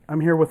I'm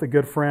here with a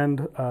good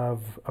friend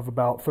of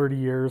about 30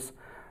 years,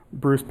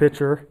 Bruce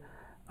Pitcher.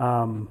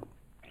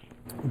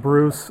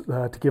 Bruce,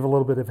 to give a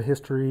little bit of a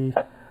history,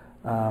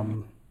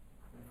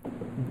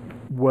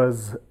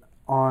 was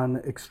on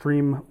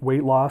extreme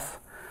weight loss,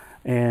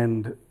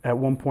 and at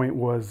one point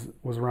was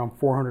around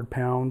 400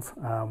 pounds.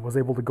 Was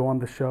able to go on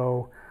the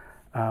show,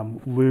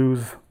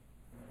 lose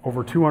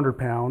over 200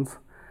 pounds,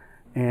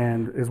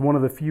 and is one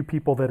of the few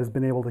people that has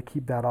been able to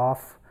keep that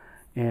off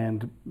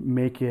and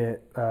make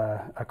it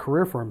a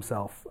career for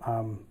himself.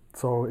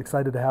 So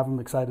excited to have him,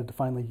 excited to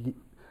finally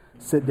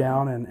sit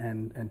down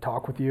and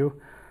talk with you.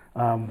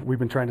 We've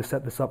been trying to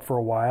set this up for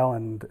a while,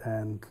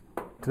 and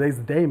today's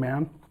the day,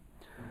 man.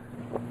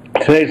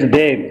 Today's the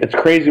day. It's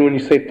crazy when you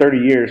say 30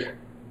 years.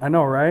 I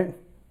know, right?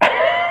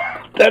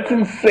 That's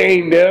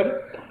insane,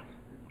 dude.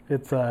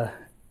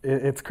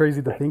 It's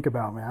crazy to think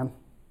about, man.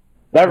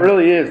 That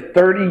really is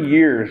 30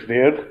 years,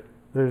 dude.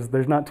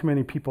 There's not too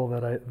many people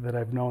that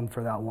I've known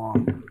for that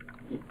long.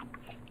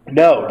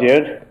 No,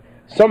 dude.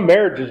 Some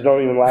marriages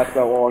don't even last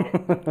that long.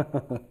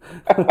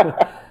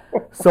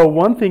 So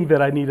one thing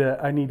that I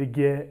need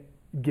to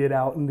get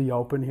out in the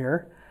open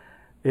here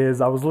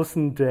is I was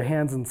listening to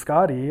Hans and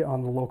Scotty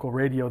on the local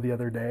radio the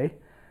other day,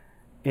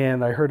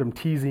 and I heard them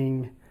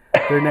teasing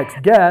their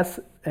next guest.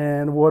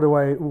 And what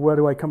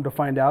do I come to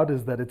find out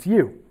is that it's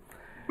you.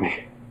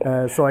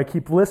 So I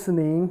keep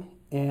listening,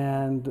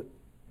 and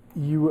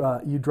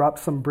you dropped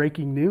some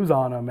breaking news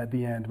on them at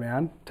the end,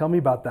 man. Tell me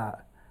about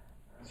that.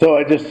 So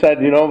I just said,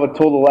 I told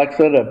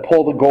Alexa to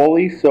pull the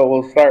goalie, so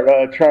we'll start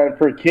trying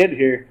for a kid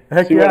here.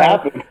 Heck see yeah. what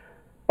happens.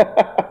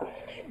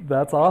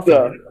 That's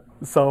awesome.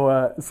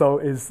 So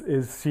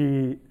is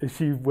she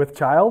with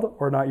child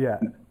or not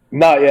yet?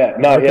 Not yet.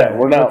 Okay.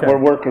 We're not. Okay. We're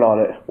working on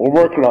it.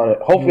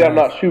 Hopefully, nice. I'm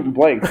not shooting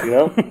blanks.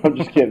 I'm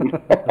just kidding.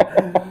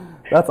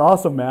 That's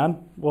awesome,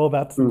 man. Well,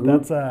 that's an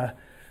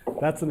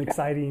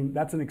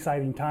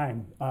exciting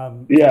time.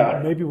 Yeah.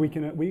 Maybe we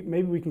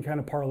can kind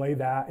of parlay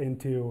that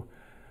into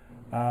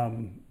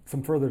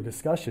some further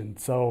discussion.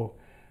 So,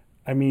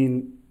 I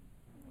mean,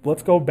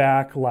 let's go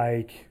back.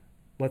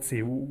 Let's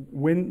see.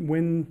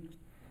 When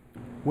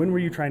were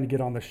you trying to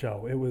get on the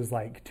show? It was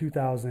like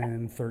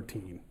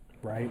 2013,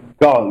 right?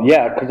 Oh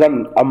yeah, because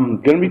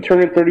I'm gonna be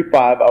turning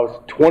 35. I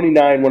was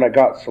 29 when I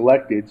got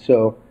selected.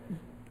 So.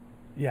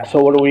 Yeah.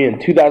 So what are we in,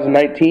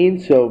 2019?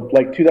 So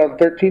like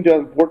 2013,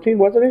 2014,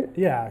 wasn't it?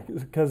 Yeah,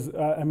 because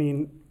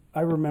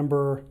I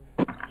remember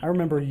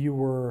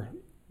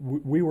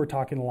we were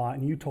talking a lot,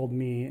 and you told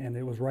me, and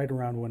it was right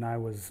around when I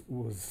was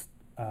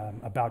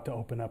about to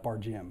open up our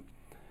gym.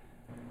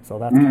 So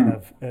that's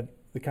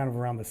kind of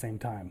around the same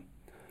time.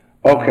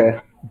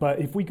 Okay. But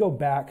if we go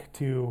back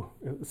to,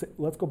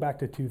 let's go back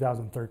to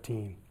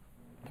 2013.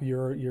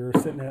 You're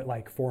sitting at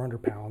like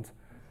 400 pounds.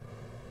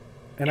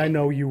 And I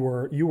know you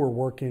were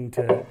working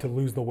to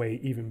lose the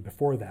weight even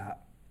before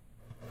that.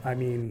 I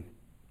mean,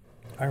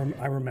 I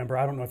remember.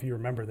 I don't know if you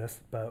remember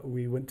this, but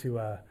we went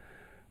to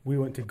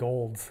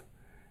Gold's,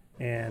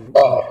 and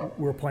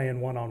we were playing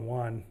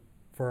 1-on-1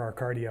 for our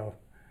cardio.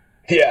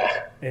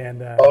 Yeah.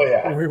 And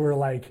yeah. we were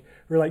like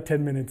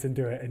 10 minutes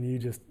into it, and you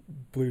just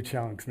blew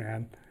chunks,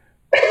 man.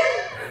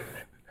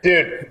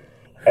 Dude.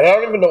 And I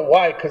don't even know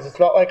why, because it's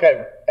not like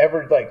I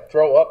ever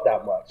throw up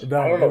that much.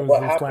 No, I don't know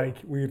what happened. Like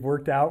we had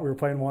worked out, we were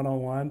playing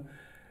 1-on-1,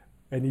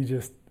 and you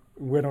just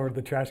went over to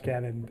the trash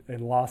can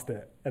and lost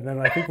it. And then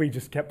I think we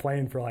just kept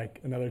playing for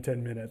like another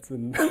 10 minutes.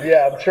 And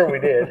yeah, I'm sure we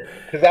did,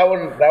 because that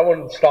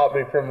wouldn't stop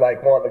me from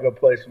wanting to go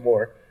play some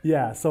more.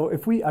 Yeah. So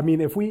if we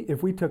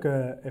took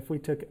a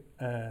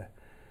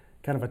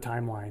kind of a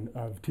timeline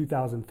of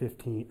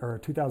 2015 or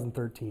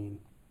 2013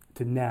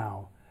 to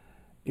now,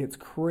 it's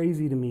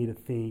crazy to me to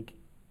think.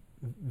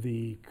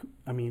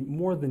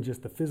 More than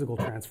just the physical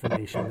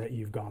transformation that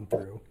you've gone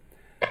through,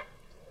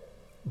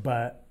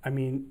 but I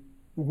mean,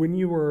 when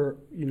you were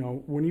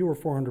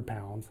 400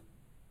 pounds,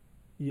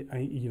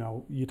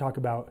 you talk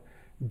about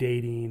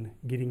dating,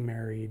 getting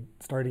married,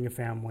 starting a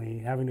family,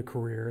 having a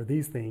career,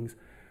 these things.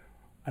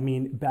 I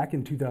mean, back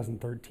in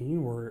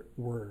 2013, what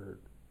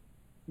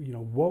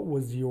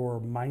was your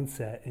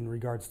mindset in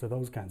regards to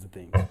those kinds of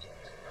things?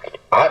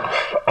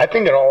 I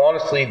think, in all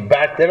honesty,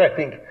 back then, I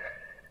think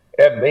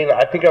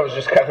I was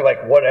just kind of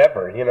like,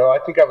 whatever, I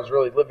think I was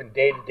really living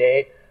day to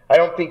day. I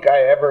think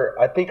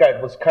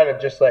I was kind of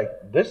just like,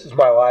 this is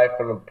my life,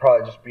 and it'll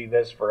probably just be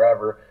this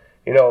forever.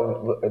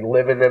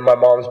 Living in my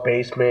mom's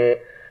basement,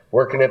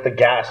 working at the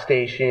gas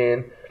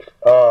station,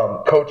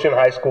 coaching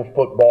high school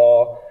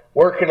football,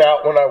 working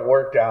out when I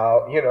worked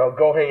out,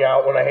 go hang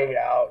out when I hang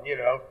out,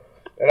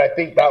 And I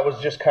think that was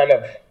just kind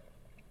of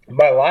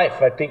my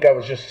life. I think I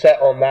was just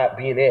set on that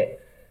being it,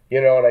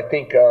 And I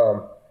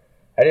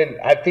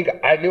think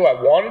I knew I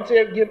wanted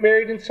to get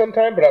married in some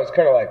time, but I was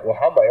kind of like, well,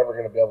 how am I ever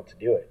going to be able to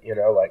do it?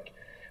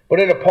 But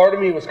in a part of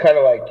me was kind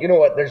of like, you know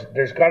what,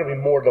 there's got to be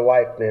more to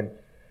life than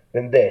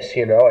this,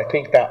 I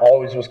think that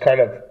always was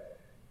kind of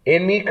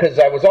in me, because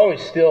I was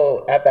always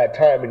still at that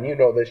time, and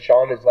this,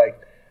 Sean, is like,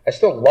 I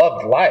still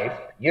loved life,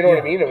 what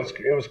I mean?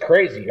 It was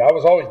crazy. I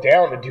was always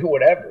down to do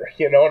whatever,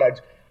 and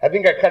I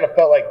think I kind of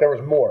felt like there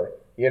was more,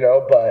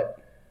 but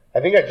I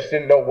think I just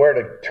didn't know where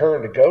to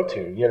turn to go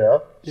to, Yeah.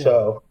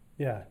 so.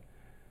 Yeah.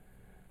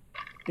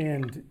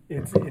 And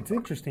it's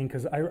interesting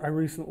because I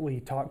recently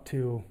talked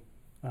to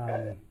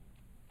a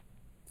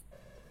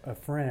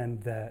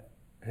friend that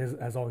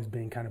has always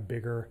been kind of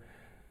bigger,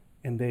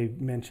 and they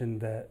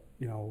mentioned that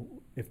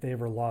if they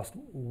ever lost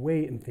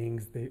weight and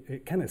things,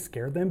 it kind of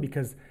scared them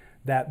because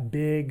that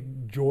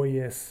big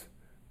joyous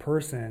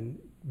person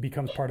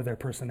becomes part of their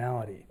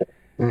personality.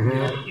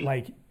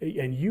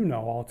 And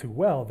all too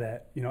well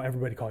that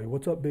everybody call you,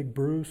 "What's up, Big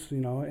Bruce?"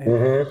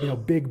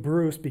 And Big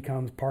Bruce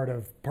becomes part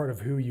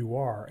of who you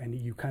are, and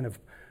you kind of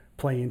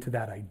play into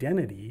that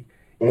identity,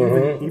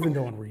 even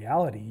though in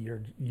reality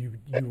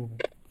you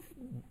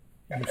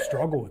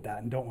struggle with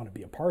that and don't want to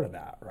be a part of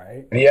that,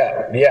 right?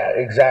 Yeah,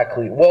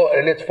 exactly. Well,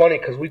 and it's funny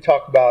because we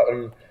talk about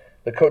in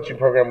the coaching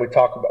program, we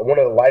talk about one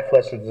of the life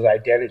lessons is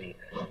identity,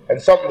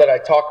 and something that I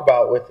talk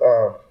about with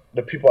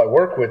the people I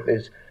work with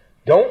is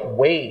don't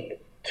wait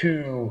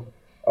to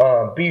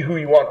be who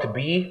you want to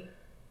be,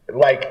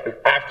 like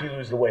after you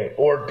lose the weight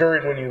or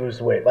during when you lose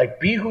the weight.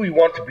 Like be who you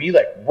want to be,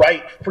 like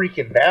right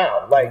freaking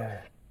now. Like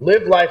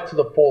live life to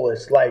the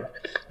fullest. Like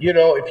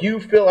if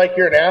you feel like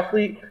you're an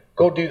athlete,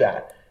 go do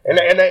that. And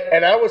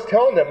I was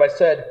telling them, I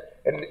said,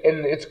 and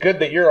it's good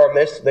that you're on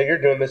this, that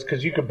you're doing this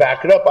because you can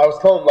back it up. I was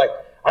telling them,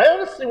 I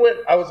honestly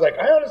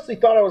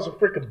thought I was a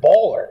freaking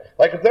baller.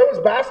 Like if there was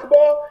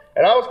basketball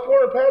and I was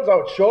 400 pounds, I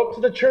would show up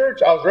to the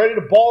church. I was ready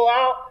to ball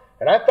out.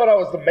 And I thought I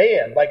was the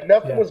man. Like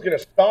nothing was going to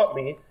stop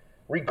me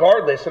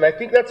regardless. And I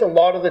think that's a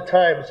lot of the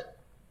times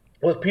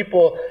with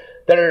people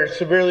that are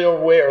severely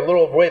overweight or a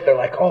little overweight. They're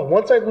like, oh,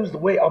 once I lose the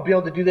weight, I'll be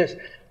able to do this.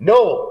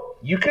 No,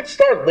 you can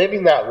start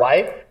living that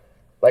life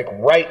like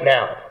right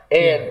now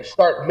and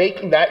start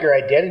making that your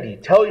identity.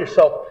 Tell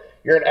yourself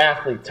you're an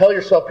athlete. Tell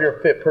yourself you're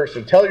a fit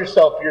person. Tell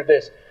yourself you're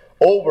this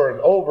over and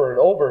over and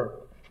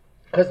over.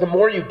 Because the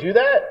more you do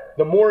that,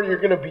 the more you're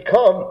going to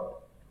become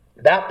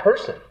that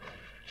person.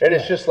 And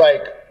it's just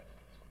like,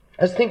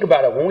 let's think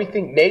about it. When we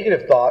think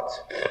negative thoughts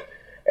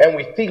and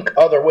we think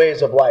other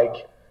ways of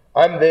like,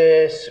 I'm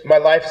this, my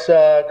life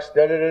sucks,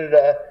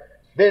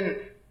 then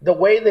the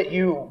way that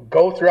you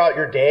go throughout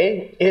your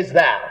day is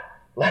that.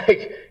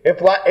 Like,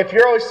 if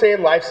you're always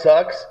saying life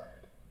sucks,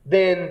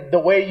 then the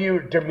way your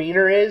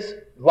demeanor is,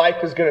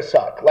 life is going to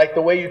suck. Like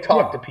the way you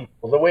talk to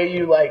people, the way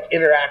you like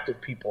interact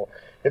with people.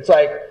 It's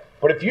like,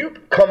 but if you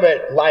come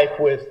at life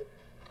with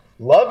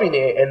loving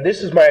it, and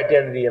this is my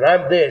identity, and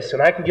I'm this,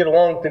 and I can get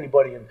along with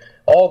anybody, and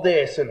all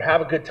this, and have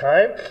a good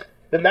time,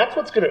 then that's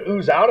what's going to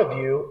ooze out of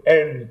you,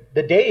 and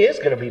the day is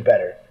going to be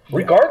better,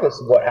 regardless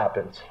of what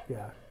happens.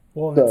 Yeah.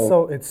 Well,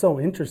 it's so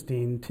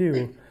interesting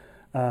too.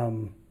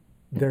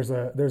 There's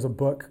a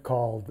book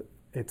called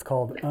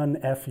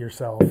Un-F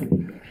Yourself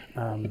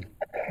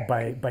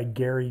by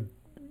Gary.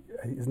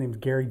 His name's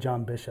Gary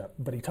John Bishop,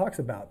 but he talks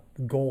about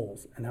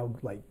goals and how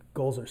like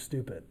goals are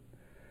stupid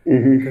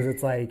because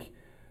it's like.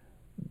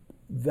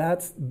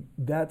 That's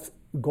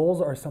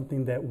goals are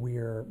something that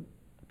we're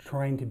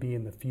trying to be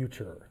in the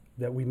future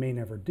that we may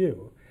never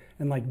do.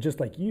 And like just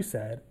like you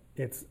said,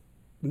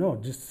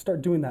 just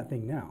start doing that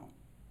thing now.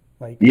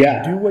 Like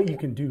do what you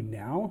can do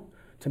now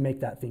to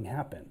make that thing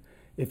happen.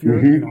 If you're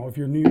if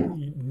your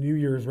New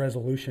Year's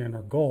resolution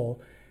or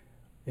goal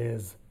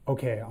is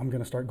okay, I'm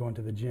going to start going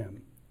to the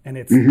gym and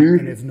it's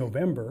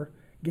November,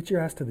 get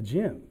your ass to the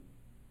gym.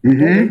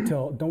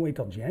 Don't wait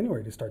till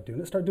January to start doing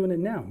it. Start doing it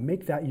now.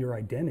 Make that your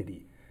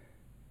identity.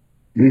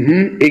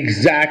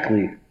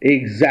 Exactly.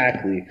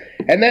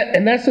 And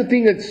that's the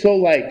thing that's so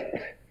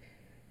like,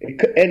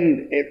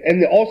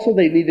 and also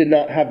they need to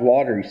not have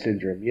lottery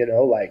syndrome,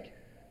 like,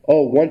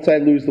 oh, once I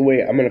lose the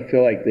weight, I'm going to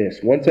feel like this.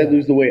 Once I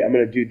lose the weight, I'm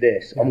going to do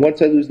this. And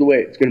once I lose the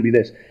weight, it's going to be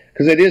this.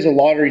 Because it is a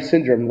lottery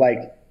syndrome.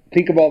 Like,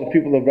 think of all the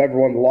people that have ever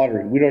won the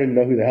lottery. We don't even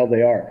know who the hell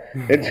they are.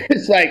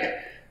 It's like,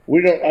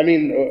 we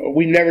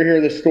never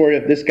hear the story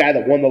of this guy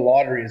that won the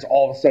lottery is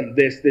all of a sudden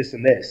this,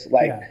 and this.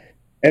 Like,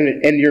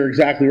 and you're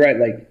exactly right.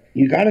 Like,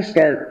 you got to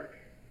start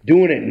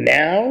doing it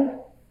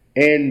now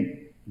and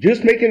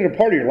just making it a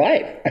part of your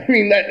life. I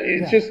mean, that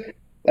it's just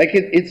like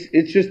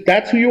it's just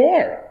that's who you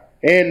are.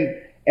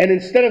 And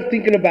instead of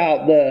thinking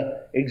about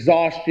the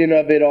exhaustion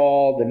of it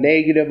all, the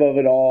negative of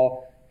it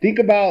all, think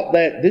about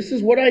that this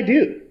is what I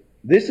do.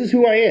 This is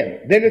who I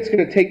am. Then it's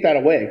going to take that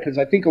away because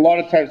I think a lot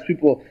of times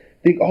people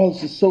think, oh,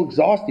 this is so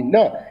exhausting.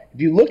 No,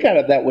 if you look at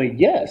it that way,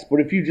 yes.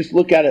 But if you just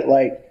look at it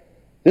like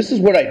this is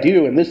what I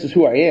do and this is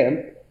who I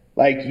am,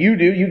 like you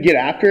get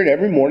after it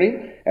every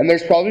morning, and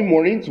there's probably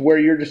mornings where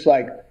you're just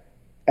like,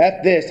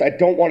 F this, I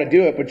don't want to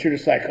do it, but you're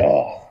just like,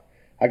 oh,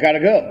 I got to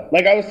go.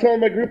 Like I was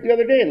telling my group the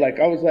other day, like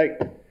I was like,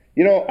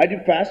 I do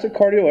fasted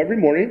cardio every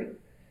morning,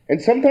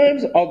 and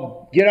sometimes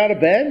I'll get out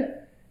of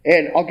bed,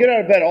 and I'll get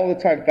out of bed all the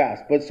time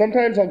fast, but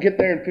sometimes I'll get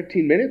there in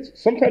 15 minutes.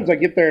 Sometimes I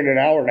get there in an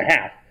hour and a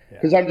half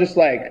because I'm just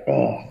like,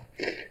 oh,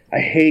 I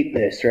hate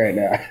this right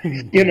now,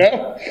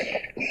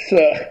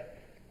 So...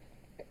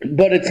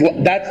 But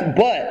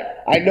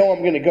I know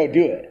I'm going to go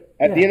do it.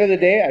 At the end of the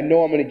day, I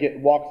know I'm going to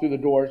walk through the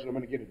doors and I'm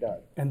going to get it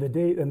done. And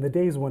the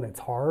days when it's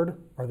hard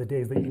are the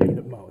days that you need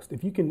it most.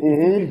 If you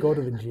can go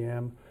to the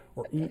gym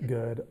or eat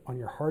good on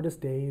your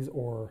hardest days,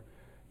 or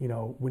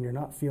when you're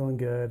not feeling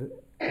good,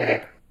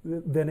 like,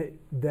 then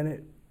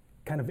it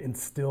kind of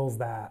instills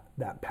that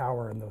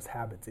power and those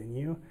habits in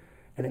you,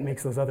 and it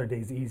makes those other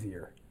days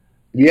easier.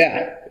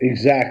 Yeah,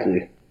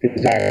 exactly.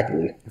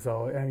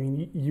 So I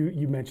mean,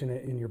 you mentioned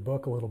it in your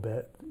book a little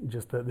bit,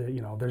 just that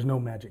there's no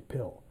magic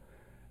pill.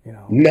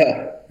 No.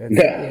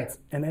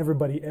 And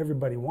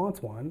everybody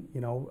wants one.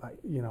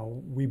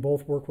 We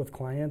both work with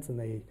clients, and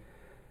they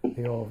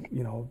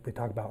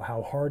talk about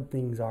how hard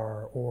things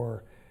are,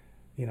 or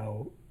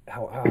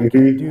how I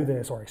can't do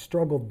this, or I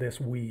struggled this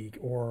week,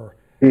 or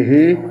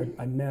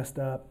I messed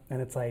up,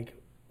 and it's like,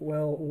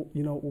 well,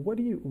 what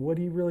do you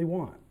really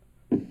want?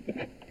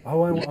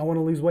 Oh, I want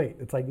to lose weight.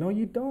 It's like, no,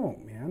 you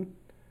don't, man.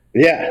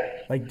 Yeah.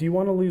 Like, do you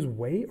want to lose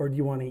weight, or do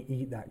you want to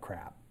eat that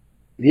crap?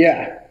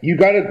 Yeah, you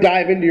got to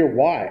dive into your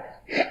why.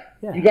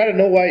 Yeah. You got to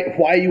know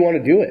why you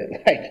want to do it.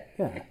 Like,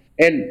 yeah.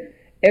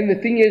 And the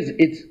thing is,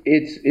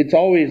 it's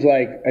always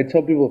like, I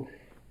tell people,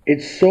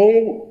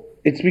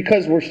 it's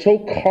because we're so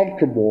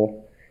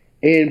comfortable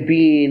in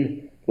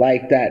being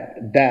like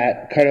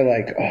that kind of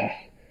like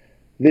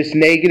this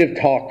negative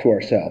talk to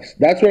ourselves.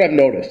 That's what I've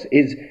noticed.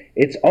 Is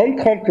it's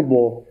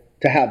uncomfortable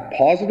to have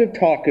positive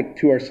talk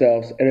to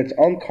ourselves, and it's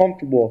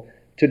uncomfortable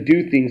to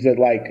do things that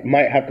like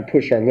might have to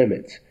push our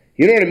limits.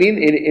 You know what I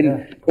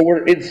mean? But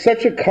we're in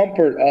such a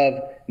comfort of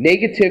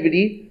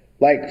negativity.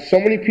 Like, so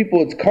many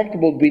people, it's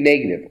comfortable to be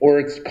negative, or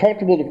it's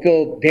comfortable to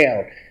feel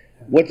down.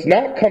 What's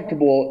not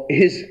comfortable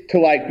is to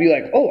like be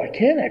like, oh, I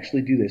can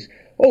actually do this.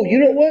 Oh, you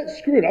know what?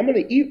 Screw it. I'm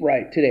going to eat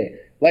right today.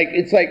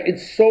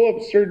 It's so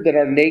absurd that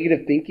our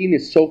negative thinking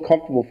is so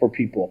comfortable for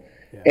people.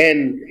 Yeah.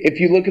 And if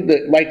you look at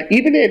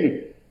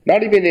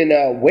not even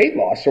in weight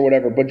loss or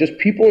whatever, but just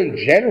people in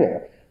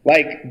general,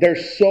 like, they're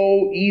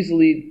so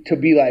easily to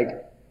be like,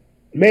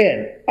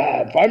 man,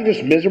 if I'm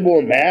just miserable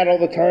and mad all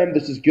the time,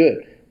 this is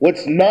good.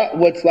 What's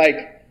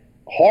like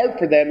hard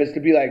for them is to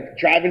be like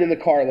driving in the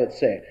car, let's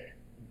say.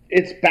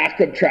 It's backed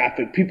up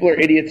traffic. People are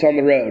idiots on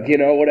the road,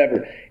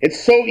 whatever.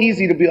 It's so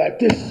easy to be like,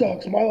 this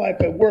sucks. My life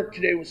at work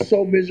today was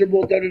so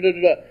miserable,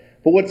 da-da-da-da-da.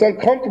 But what's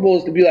uncomfortable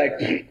is to be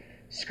like,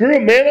 screw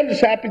it, man. I'm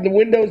just happy the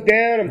window's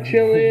down. I'm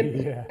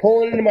chilling,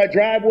 pulling into my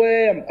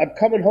driveway. I'm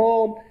coming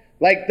home.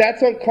 Like,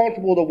 that's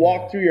uncomfortable to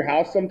walk through your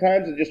house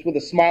sometimes and just with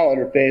a smile on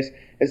your face,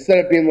 instead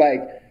of being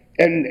like,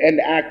 and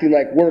acting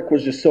like work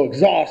was just so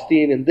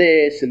exhausting and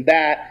this and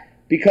that,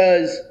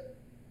 because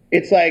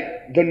it's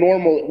like the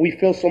normal, we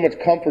feel so much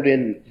comfort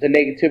in the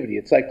negativity.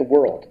 It's like the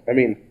world. I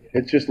mean,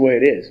 it's just the way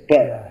it is.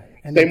 But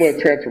same way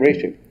with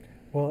transformation.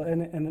 Well,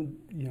 and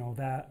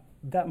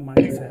that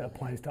mindset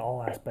applies to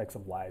all aspects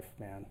of life,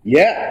 man.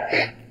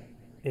 Yeah.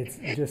 It's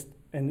just,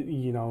 and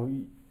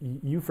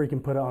you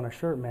freaking put it on a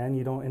shirt, man.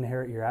 You don't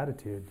inherit your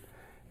attitude.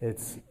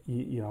 It's,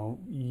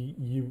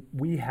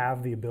 we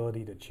have the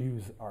ability to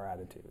choose our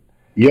attitude.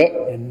 Yep.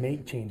 And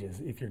make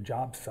changes. If your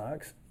job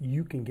sucks,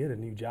 you can get a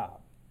new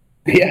job.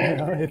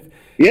 Yeah.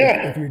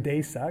 If your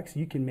day sucks,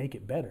 you can make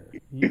it better.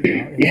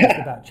 It's just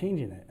about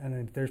changing it.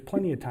 And there's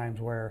plenty of times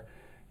where,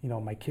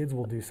 my kids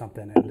will do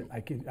something, and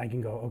I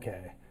can go,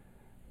 okay,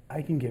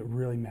 I can get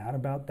really mad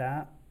about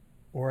that,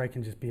 or I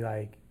can just be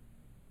like,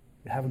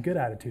 have a good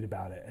attitude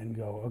about it and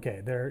go,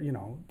 okay, they're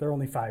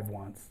only 5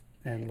 once,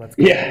 and let's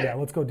go,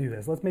 let's go do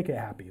this. Let's make it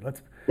happy.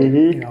 Let's,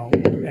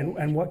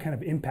 and what kind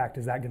of impact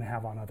is that going to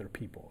have on other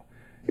people?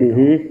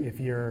 If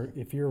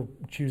you're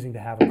choosing to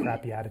have a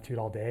crappy attitude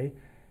all day,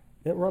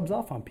 it rubs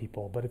off on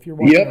people. But if you're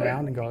walking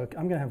around and go,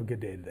 I'm going to have a good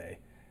day today,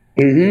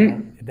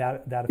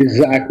 that affects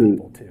other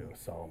people too.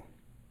 So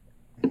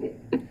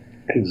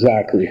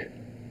exactly,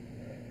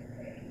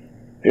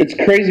 it's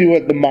crazy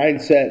what the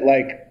mindset,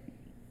 like,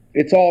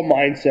 it's all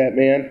mindset,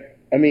 man.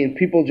 I mean,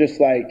 people just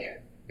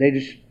like, they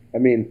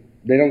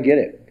don't get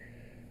it.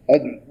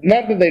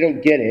 Not that they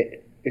don't get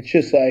it. It's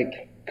just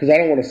like, because I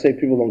don't want to say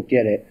people don't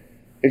get it.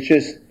 It's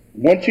just,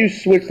 once you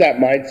switch that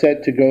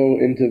mindset to go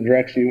into the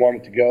direction you want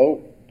it to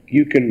go,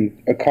 you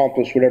can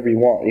accomplish whatever you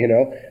want,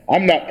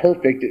 I'm not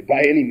perfect by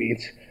any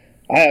means.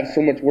 I have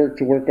so much work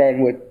to work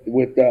on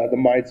with the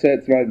mindset.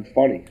 It's not even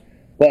funny.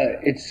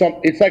 But it's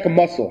like a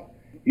muscle.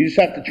 You just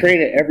have to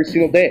train it every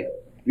single day.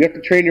 You have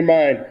to train your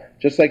mind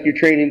just like you're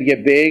training to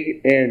get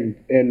big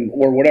and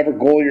or whatever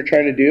goal you're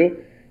trying to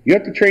do. You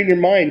have to train your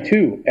mind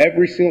too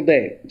every single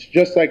day. It's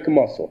just like a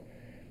muscle.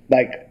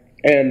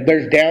 And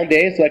there's down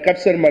days, like I've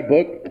said in my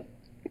book,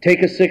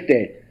 take a sick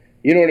day.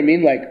 You know what I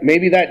mean? Like,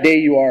 maybe that day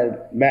you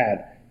are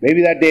mad.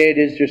 Maybe that day it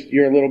is just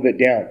you're a little bit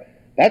down.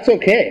 That's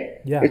okay.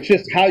 Yeah. It's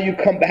just how you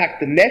come back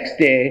the next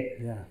day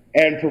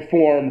and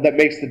perform that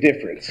makes the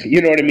difference.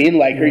 You know what I mean?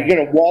 Like, are you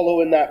going to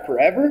wallow in that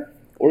forever?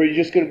 Or are you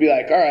just going to be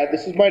like, all right,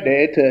 this is my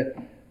day to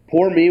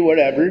pour me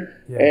whatever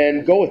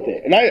and go with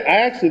it? And I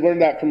actually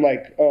learned that from,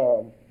 like,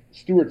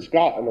 Stuart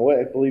Scott in a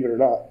way, believe it or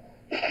not.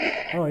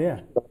 Oh,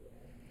 yeah.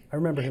 I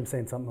remember him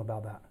saying something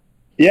about that.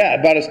 Yeah,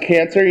 about his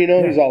cancer,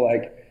 he's all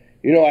like,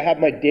 I have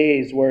my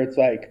days where it's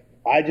like,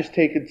 I just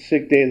take a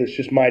sick day. That's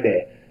just my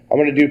day. I'm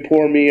going to do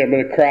poor me. I'm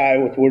going to cry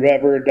with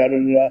whatever, da da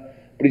da.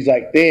 But he's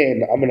like,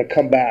 then I'm going to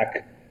come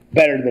back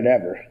better than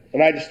ever.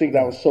 And I just think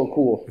that was so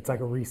cool. It's like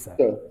a reset.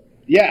 So,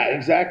 yeah,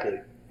 exactly.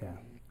 Yeah.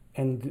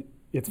 And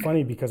it's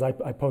funny because I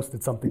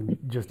posted something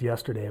just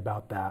yesterday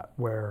about that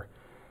where,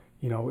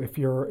 you know, if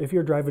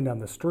you're driving down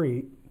the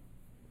street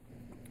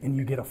and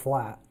you get a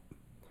flat,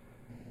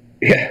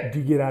 Yeah. do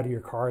you get out of your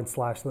car and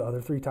slash the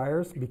other 3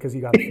 tires because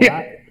you got a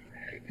flat?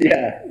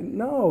 Yeah.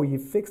 No, you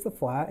fix the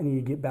flat and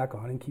you get back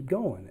on and keep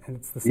going. And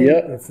it's the same.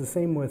 Yep. It's the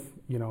same with,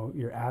 you know,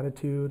 your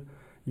attitude,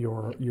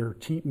 your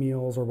cheat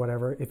meals or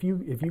whatever. If you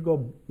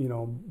go, you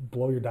know,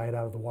 blow your diet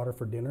out of the water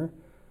for dinner,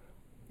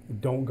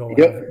 don't go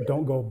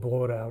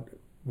blow it out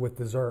with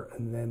dessert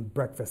and then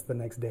breakfast the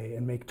next day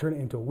and turn it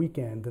into a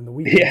weekend, and the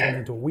weekend turn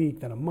into a week,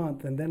 then a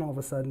month, and then all of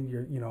a sudden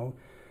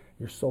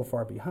you're so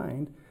far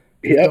behind.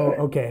 Yep. So,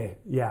 okay,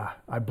 yeah,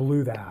 I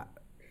blew that.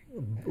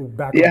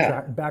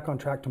 Back on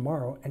track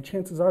tomorrow, and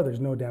chances are there's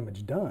no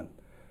damage done.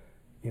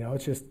 You know,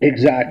 it's just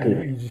exactly.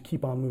 You just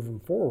keep on moving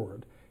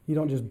forward. You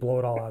don't just blow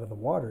it all out of the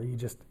water. You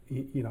just,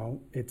 you know,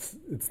 it's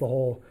the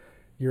whole.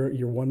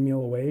 You're one meal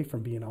away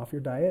from being off your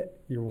diet.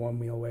 You're one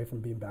meal away from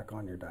being back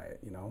on your diet.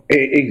 You know.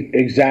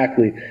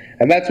 Exactly,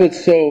 and that's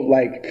what's so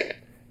like.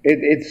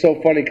 It's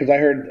so funny because I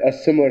heard a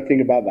similar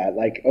thing about that.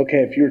 Like,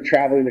 okay, if you're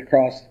traveling,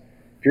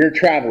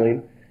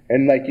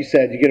 and like you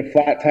said, you get a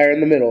flat tire in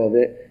the middle of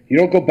it. You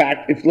don't go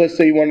back. If let's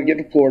say you want to get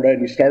to Florida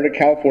and you start at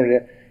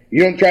California,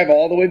 you don't drive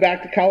all the way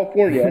back to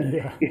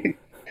California.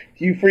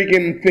 You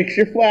freaking fix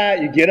your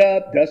flat. You get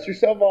up, dust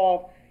yourself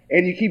off,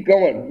 and you keep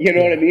going. You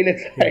know what I mean?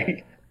 It's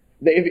like,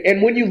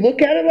 and when you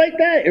look at it like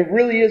that, it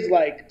really is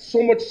like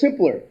so much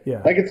simpler.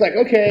 Yeah. Like it's like,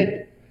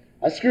 okay,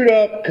 I screwed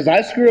up because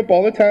I screw up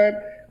all the time.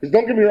 Because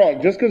don't get me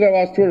wrong, just because I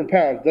lost 200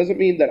 pounds doesn't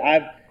mean that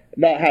I've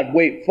not had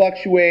weight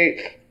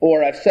fluctuate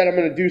or I've said I'm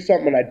going to do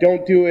something and I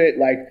don't do it.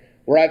 Like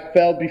where I've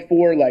failed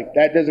before, like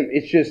that doesn't.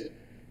 It's just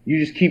you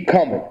just keep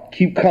coming.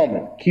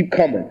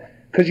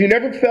 Because you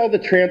never fail the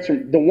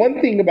transform. The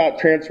one thing about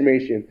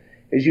transformation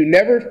is you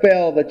never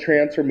fail the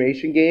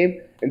transformation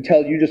game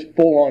until you just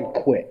full on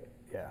quit.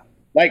 Yeah.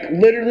 Like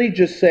literally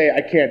just say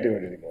I can't do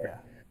it anymore. Yeah.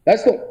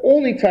 That's the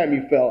only time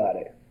you fail at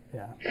it.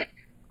 Yeah.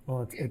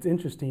 Well, it's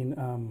interesting.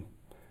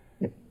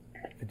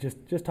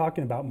 Just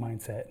talking about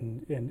mindset,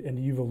 and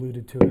you've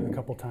alluded to it a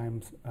couple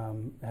times,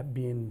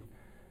 having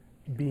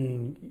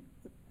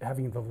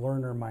the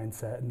learner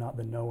mindset, not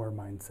the knower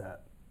mindset,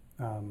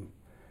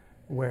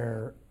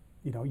 where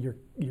you know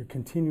you're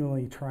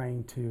continually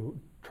trying to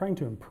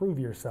improve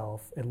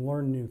yourself and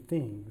learn new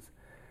things.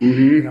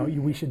 Mm-hmm. You know,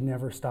 we should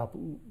never stop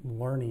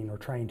learning or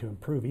trying to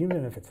improve,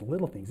 even if it's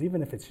little things,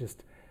 even if it's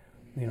just,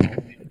 you know,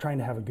 trying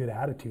to have a good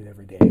attitude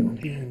every day or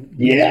being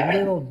a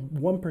little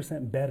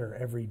 1% better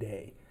every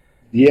day.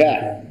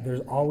 Yeah. There's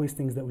always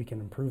things that we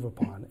can improve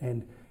upon,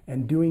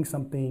 and doing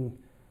something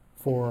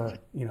for,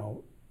 you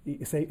know,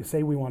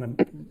 say we want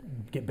to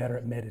get better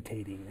at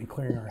meditating and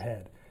clearing our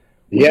head.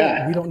 We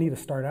don't need to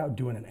start out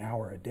doing an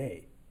hour a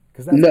day,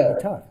 because that's gonna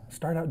be tough.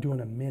 Start out doing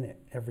a minute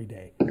every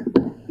day.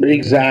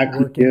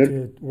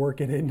 Exactly.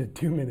 Work it into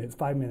 2 minutes,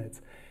 5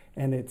 minutes,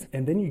 and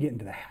then you get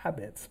into the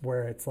habits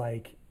where it's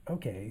like,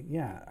 okay,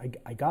 yeah,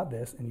 I got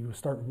this, and you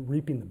start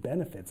reaping the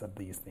benefits of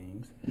these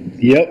things.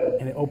 Yep.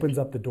 And it opens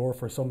up the door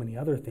for so many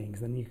other things.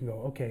 Then you can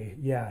go, okay,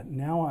 yeah,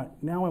 now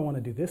I want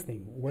to do this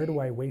thing. Where do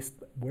I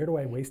waste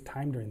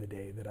time during the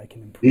day that I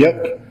can improve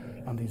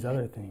on these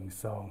other things?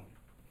 So.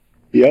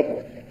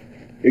 Yep.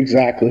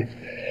 Exactly.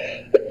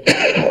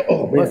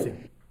 Oh, bless you.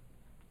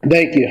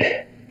 Thank you.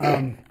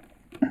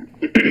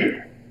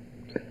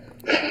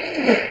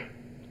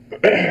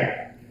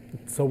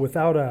 So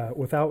without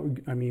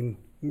I mean,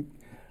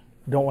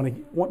 don't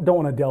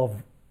want to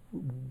delve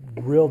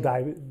real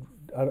dive,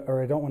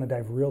 or I don't want to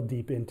dive real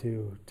deep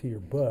into your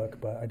book,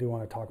 but I do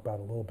want to talk about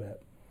it a little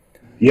bit.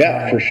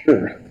 Yeah, for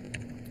sure.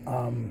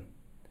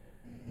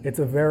 It's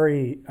a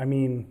very, I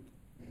mean,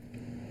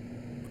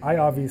 I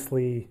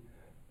obviously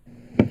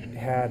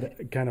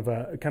had kind of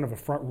a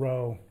front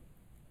row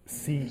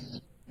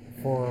seat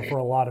for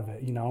a lot of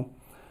it, you know.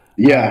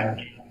 Yeah.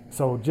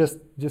 So just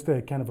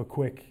a kind of a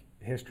quick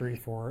history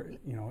for,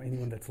 you know,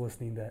 anyone that's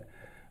listening, that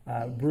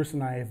Bruce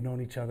and I have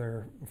known each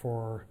other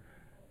for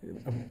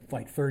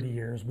like 30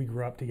 years. We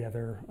grew up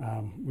together.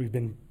 We've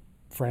been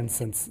friends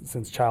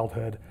since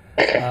childhood.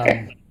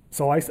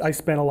 So I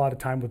spent a lot of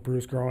time with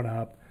Bruce growing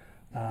up.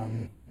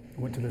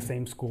 Went to the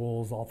same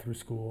schools all through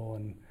school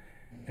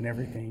and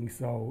everything.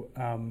 So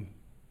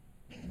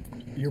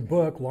your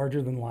book,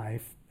 Larger Than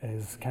Life,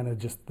 is kind of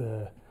just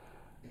the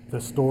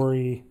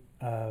story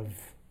of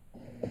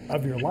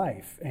your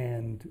life,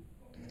 and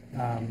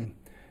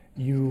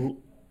you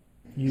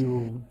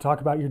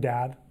talk about your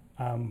dad.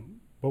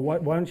 But why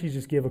don't you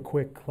just give a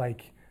quick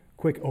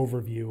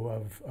overview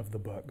of the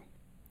book?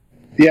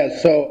 Yeah.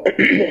 So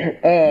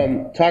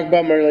talk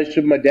about my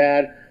relationship with my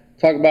dad.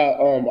 Talk about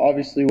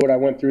obviously what I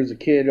went through as a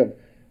kid of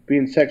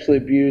being sexually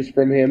abused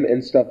from him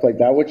and stuff like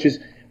that, which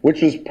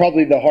was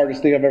probably the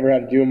hardest thing I've ever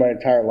had to do in my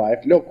entire life,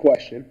 no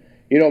question.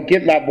 You know,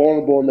 getting that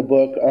vulnerable in the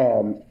book,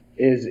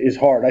 is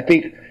hard. I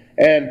think,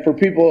 and for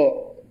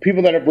people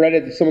that have read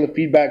it, some of the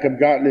feedback I've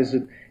gotten is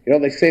that,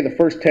 they say the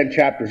first 10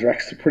 chapters are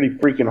actually pretty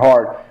freaking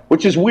hard,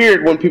 which is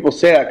weird when people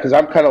say that, because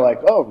I'm kind of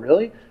like, oh,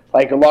 really?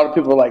 Like, a lot of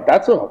people are like,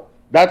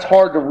 that's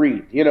hard to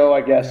read,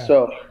 I guess. Yeah.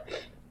 So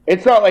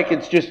it's not like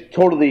it's just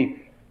totally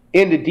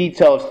into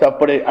detail of stuff,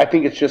 but I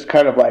think it's just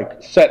kind of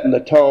like setting the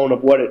tone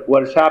of what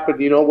has happened,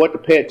 what to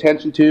pay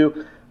attention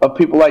to of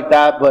people like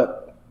that.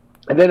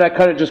 And then I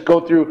kind of just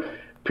go through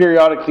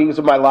periodic things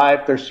of my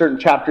life. There's certain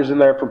chapters in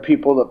there from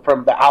people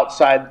from the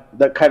outside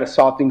that kind of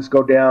saw things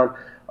go down,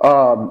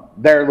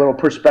 their little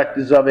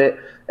perspectives of it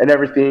and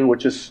everything,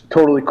 which is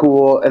totally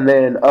cool. And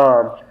then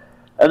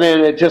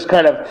it just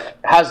kind of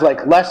has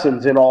like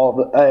lessons in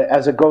all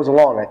as it goes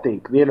along, I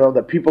think,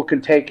 that people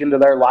can take into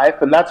their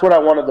life. And that's what I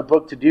wanted the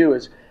book to do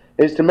is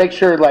to make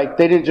sure like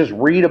they didn't just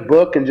read a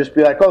book and just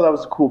be like, oh, that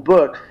was a cool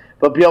book,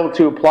 but be able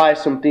to apply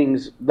some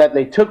things that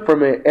they took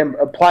from it and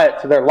apply it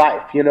to their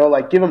life,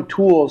 like give them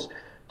tools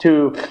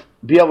to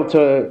be able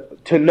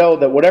to know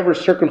that whatever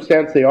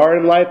circumstance they are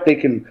in life, they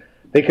can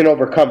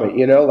overcome it,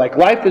 like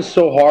life is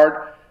so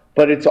hard,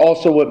 but it's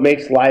also what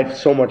makes life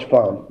so much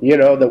fun,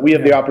 that we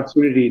have the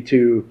opportunity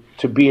to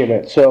be in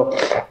it. So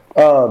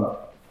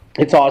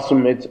it's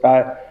awesome.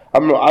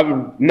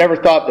 I've never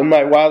thought in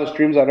my wildest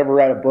dreams I'd ever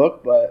write a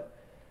book, but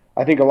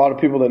I think a lot of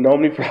people that know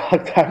me for a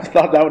long time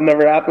thought that would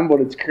never happen,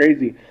 but it's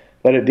crazy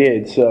that it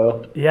did.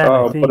 So but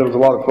it was a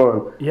lot of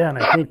fun. Yeah, and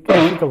I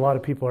think a lot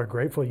of people are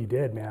grateful you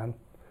did, man.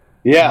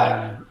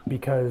 Yeah.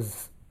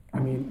 Because I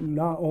mean,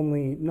 not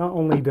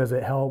only does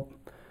it help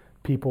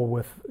people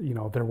with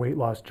their weight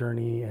loss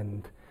journey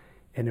and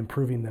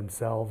improving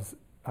themselves.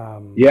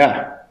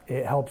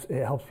 It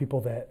helps people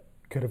that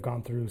could have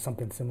gone through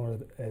something similar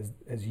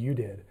as you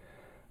did,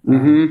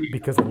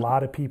 because a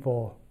lot of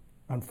people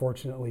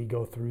unfortunately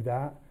go through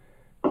that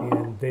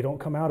and they don't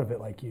come out of it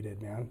like you did,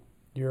 man.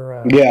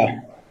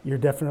 You're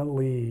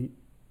definitely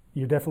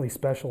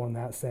special in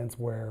that sense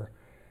where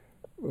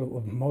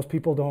most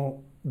people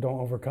don't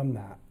overcome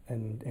that,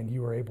 and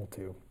you were able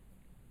to.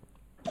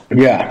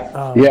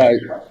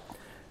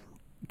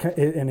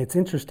 And it's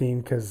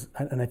interesting because,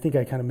 and I think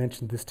I kind of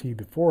mentioned this to you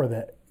before,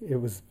 that it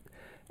was,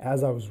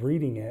 as I was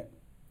reading it,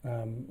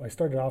 I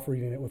started off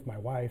reading it with my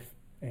wife,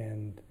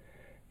 and,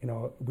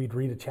 we'd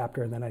read a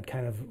chapter and then I'd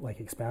kind of like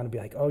expound and be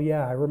like, oh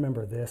yeah, I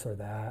remember this or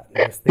that,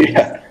 and this thing.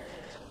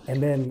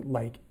 And then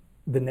like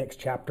the next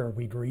chapter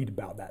we'd read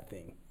about that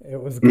thing.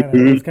 It was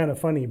kind of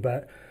funny,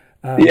 but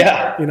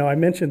I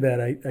mentioned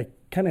that I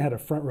kind of had a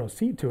front row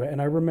seat to it.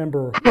 And I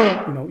remember,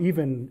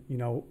 even,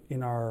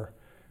 in our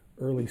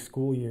early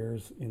school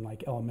years in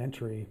like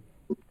elementary,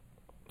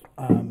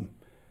 and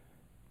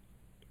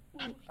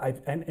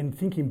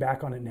thinking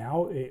back on it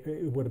now,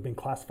 it would have been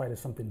classified as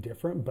something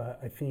different. But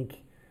I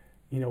think,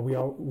 we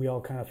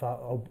all kind of thought,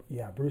 oh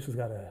yeah, Bruce has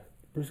got a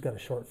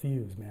short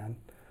fuse, man.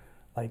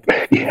 Like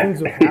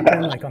things would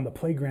happen like on the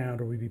playground,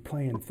 or we'd be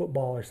playing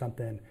football or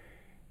something,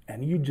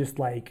 and you just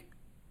like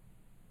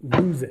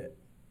lose it.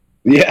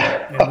 And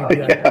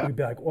we'd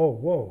be like,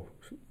 whoa,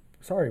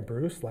 sorry,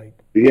 Bruce.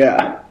 Like we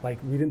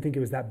didn't think it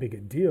was that big a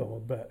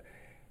deal, but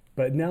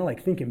now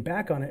like thinking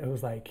back on it, it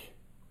was like,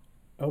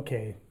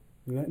 okay,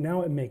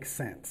 now it makes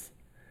sense.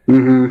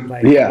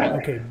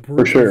 Okay,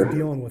 Bruce is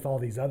dealing with all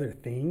these other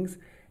things,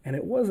 and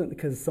it wasn't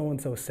because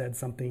so-and-so said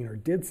something or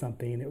did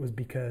something. It was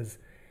because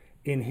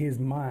in his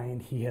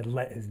mind, he had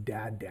let his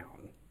dad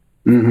down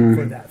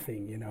for that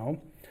thing,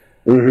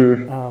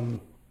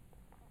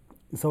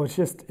 So it's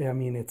just, I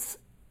mean, it's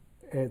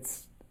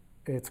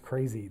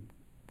crazy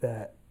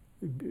that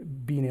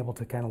being able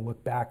to kind of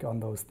look back on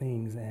those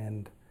things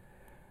and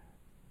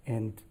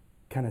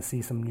kind of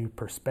see some new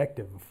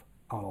perspective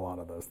on a lot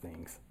of those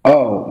things. That's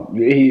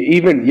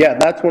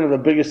one of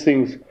the biggest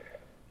things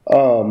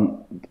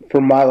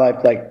for my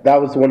life. Like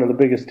that was one of the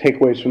biggest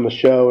takeaways from the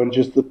show, and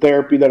just the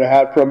therapy that I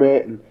had from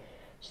it and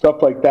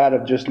stuff like that,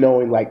 of just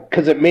knowing, like,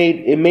 because it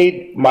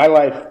made my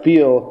life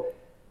feel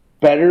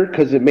better,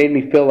 because it made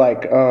me feel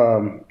like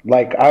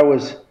I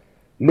was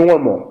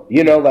normal,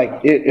 like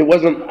it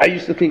wasn't. I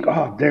used to think,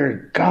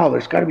 there's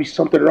got to be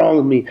something wrong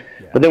with me,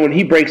 but then when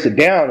he breaks it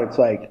down, it's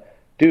like,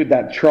 dude,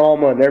 that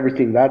trauma and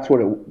everything, that's what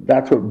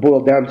it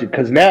boiled down to.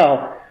 Because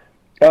now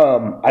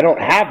I don't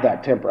have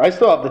that temper. I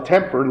still have the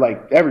temper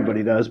like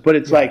everybody does, but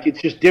it's like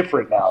it's just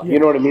different now. You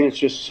know what I mean? It's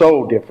just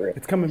so different.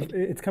 It's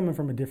coming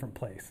from a different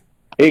place.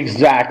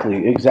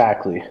 Exactly.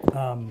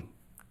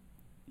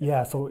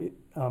 So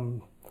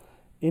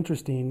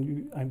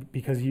interesting,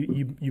 because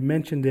you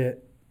mentioned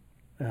it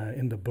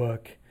in the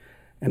book,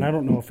 and I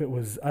don't know if it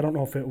was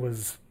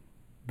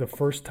the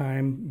first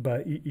time,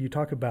 but you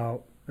talk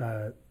about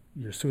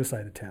your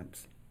suicide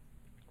attempts,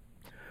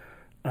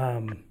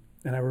 and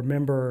I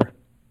remember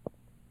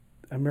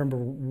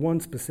one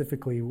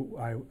specifically.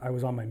 I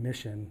was on my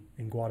mission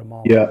in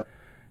Guatemala,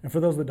 and for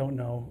those that don't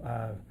know,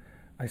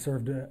 I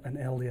served an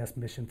LDS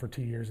mission for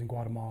 2 years in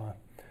Guatemala,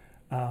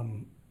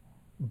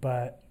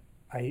 but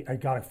I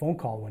got a phone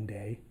call one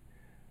day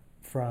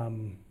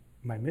from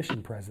my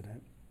mission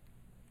president,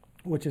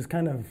 which is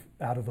kind of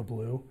out of the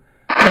blue,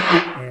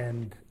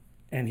 and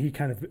and he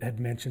kind of had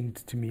mentioned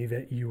to me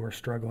that you were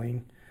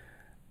struggling,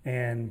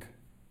 and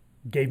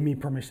gave me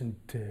permission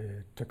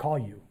to call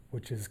you,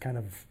 which is kind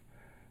of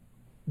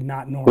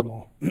not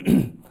normal.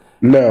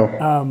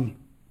 No.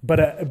 But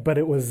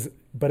it was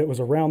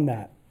around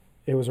that,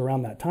 it was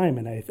around that time,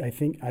 and I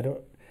think I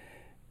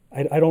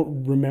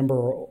don't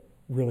remember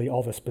really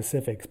all the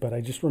specifics, but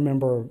I just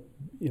remember,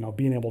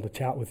 being able to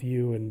chat with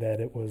you, and that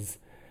it was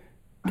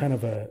kind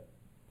of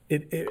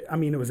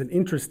it was an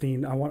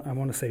interesting, I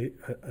want to say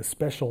a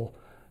special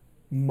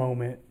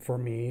moment for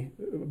me,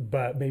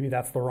 but maybe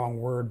that's the wrong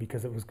word,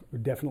 because it was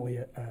definitely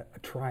a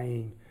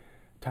trying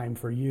time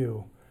for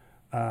you.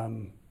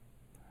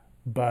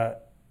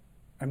 But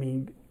I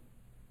mean,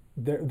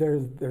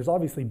 there's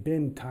obviously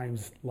been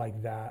times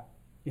like that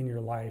in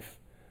your life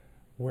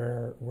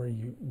where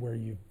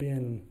you've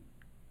been,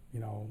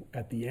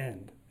 at the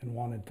end and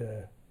wanted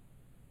to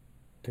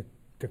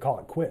call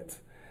it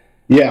quits.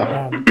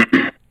 Yeah.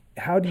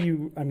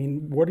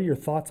 What are your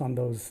thoughts on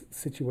those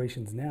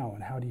situations now,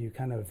 and how do you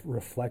kind of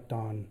reflect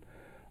on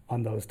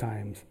those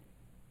times?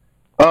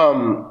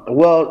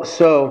 Well,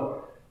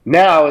 so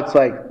now it's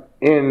like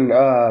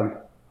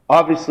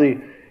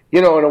obviously,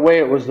 in a way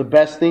it was the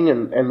best thing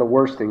and the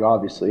worst thing,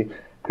 obviously,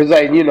 because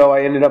I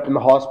ended up in the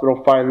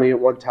hospital finally at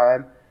one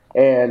time,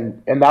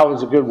 and that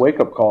was a good wake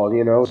up call.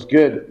 It was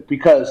good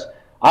because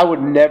I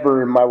would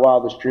never in my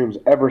wildest dreams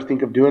ever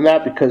think of doing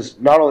that, because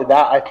not only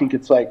that, I think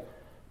it's like,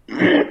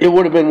 it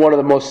would have been one of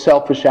the most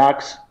selfish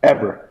acts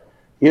ever,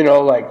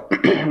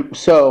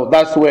 so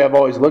that's the way I've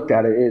always looked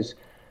at it, is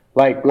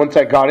like, once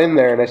I got in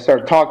there and I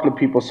started talking to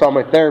people, saw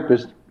my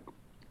therapist,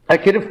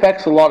 like, it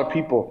affects a lot of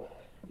people,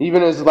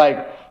 even as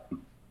like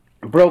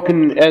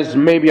broken as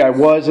maybe I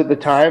was at the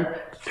time.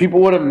 People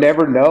would have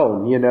never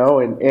known,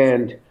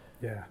 and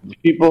Yeah.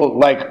 people,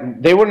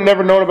 like, they would have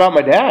never known about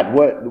my dad,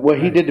 what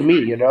he did to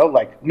me,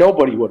 like,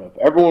 nobody would have.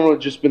 Everyone would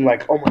have just been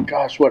like, oh my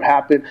gosh, what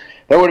happened?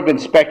 There would have been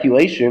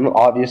speculation,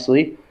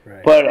 obviously,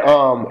 Right. but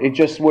it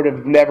just would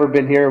have never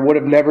been here, would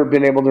have never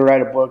been able to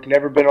write a book,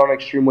 never been on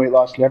extreme weight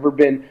loss, never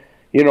been,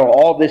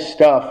 all this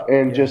stuff,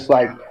 and just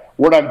like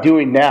what I'm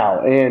doing now.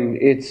 And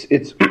it's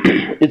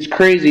it's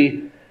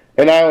crazy.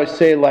 And I always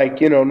say,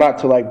 like, not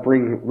to like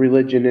bring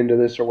religion into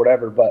this or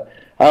whatever, but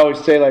I always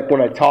say, like,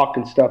 when I talk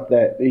and stuff,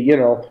 that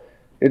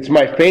it's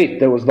my faith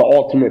that was the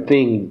ultimate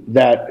thing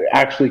that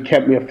actually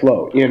kept me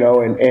afloat,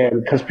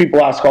 and because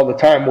people ask all the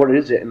time, what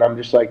is it? And I'm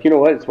just like,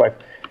 what, it's my,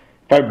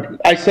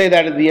 I say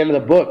that at the end of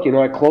the book,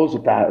 I close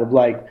with that, of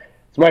like,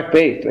 it's my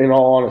faith, in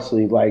all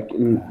honesty, like,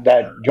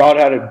 that God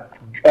had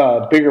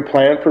a bigger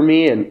plan for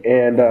me,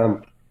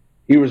 and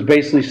he was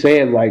basically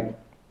saying, like,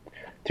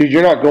 dude,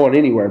 you're not going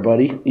anywhere,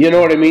 buddy. You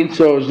know what I mean?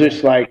 So it was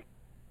just like,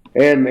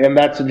 and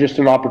that's just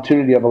an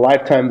opportunity of a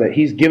lifetime that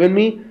he's given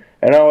me.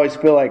 And I always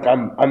feel like I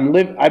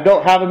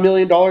don't have $1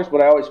 million,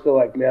 but I always feel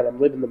like, man,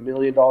 I'm living the $1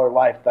 million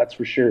life. That's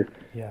for sure.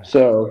 Yeah.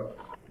 So,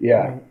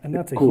 yeah. And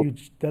that's cool.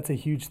 that's a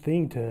huge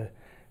thing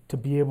to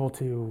be able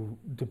to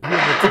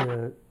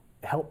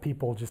help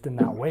people just in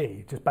that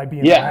way, just by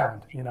being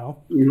around,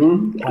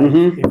 Mm-hmm. Like,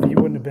 Mm-hmm. if you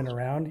wouldn't have been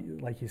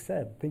around, like you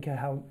said, think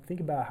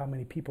about how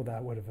many people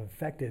that would have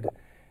affected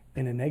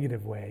in a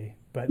negative way.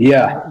 But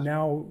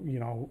now,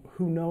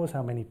 who knows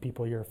how many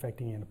people you're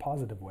affecting in a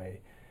positive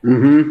way.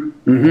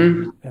 Mm-hmm.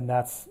 Mm-hmm. And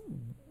that's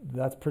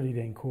pretty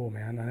dang cool,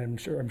 man. And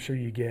I'm sure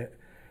you get,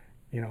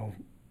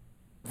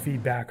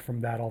 feedback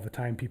from that all the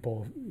time.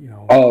 People,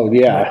 Oh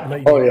yeah.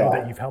 let you Oh know yeah.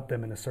 that you've helped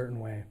them in a certain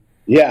way.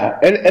 Yeah,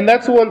 and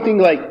that's the one thing,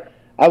 like,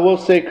 I will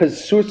say,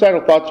 because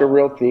suicidal thoughts are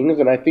real things,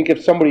 and I think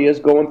if somebody is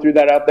going through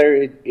that out there,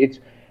 it's,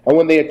 and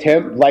when they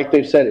attempt, like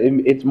they've said,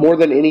 it's more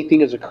than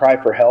anything is a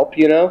cry for help,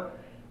 and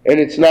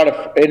it's not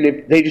and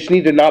if, they just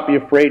need to not be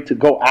afraid to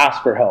go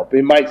ask for help.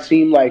 It might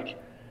seem like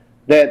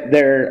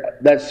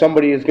that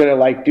somebody is going to,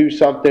 like, do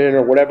something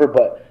or whatever,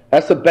 but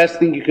that's the best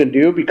thing you can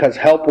do, because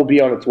help will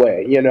be on its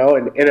way, and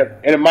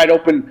it might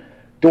open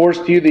doors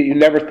to you that you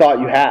never thought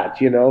you had,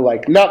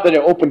 like, not that it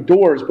opened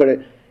doors, but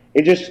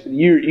it just,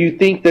 you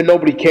think that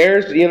nobody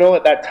cares,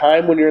 at that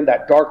time when you're in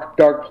that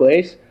dark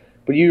place,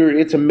 but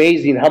it's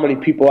amazing how many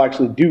people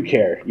actually do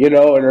care, and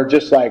are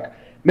just like,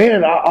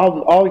 man,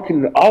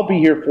 I'll be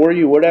here for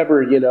you,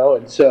 whatever,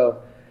 and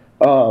so,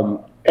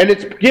 and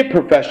it's, get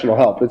professional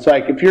help. It's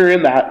like, if you're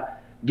in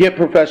that, get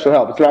professional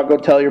help. It's not go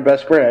tell your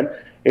best friend.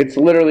 It's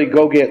literally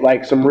go get,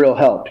 like, some real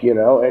help,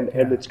 and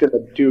it's going to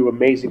do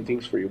amazing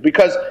things for you,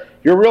 because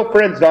your real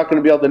friend's not going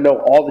to be able to know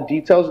all the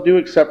details to do,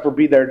 except for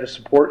be there to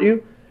support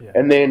you. Yeah.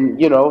 And then,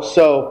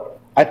 so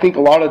I think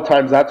a lot of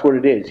times that's what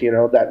it is,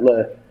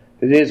 that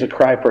it is a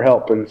cry for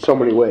help in so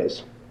many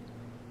ways.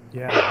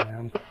 Yeah,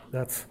 man,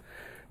 that's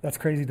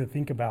crazy to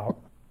think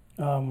about.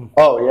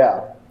 Oh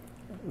yeah.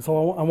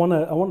 So I want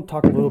to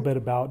talk a little bit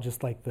about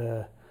just like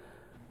the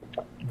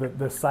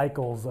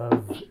cycles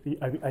of,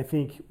 I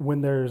think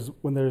when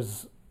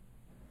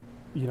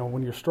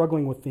you're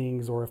struggling with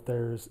things, or if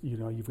there's,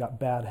 you've got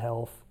bad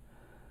health,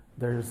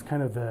 there's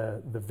kind of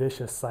the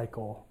vicious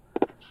cycle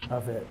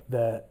of it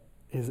that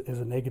is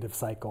a negative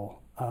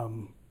cycle.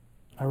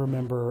 I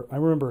remember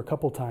a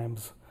couple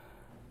times,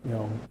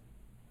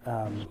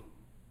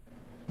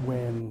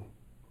 when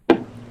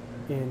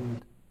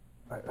in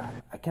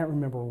I can't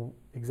remember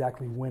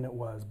exactly when it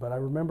was, but I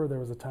remember there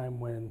was a time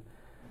when,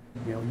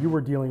 you know, you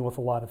were dealing with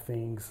a lot of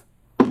things.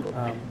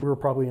 We were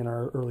probably in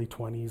our early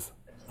 20s,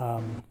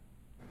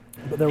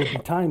 but there would be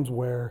times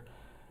where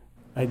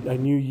I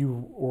knew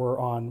you were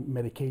on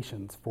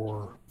medications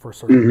for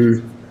certain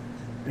issues,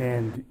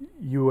 and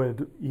you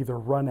would either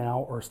run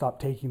out or stop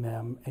taking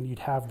them, and you'd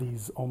have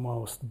these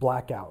almost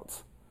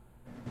blackouts.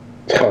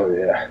 Oh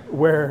yeah.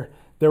 Where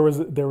there was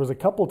a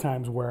couple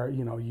times where,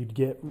 you know, you'd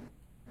get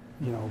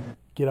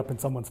up in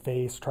someone's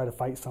face, try to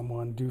fight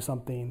someone, do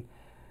something,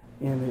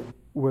 and it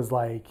was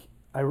like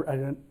I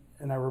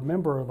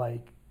remember,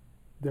 like,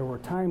 there were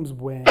times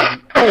when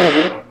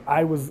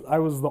I was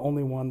the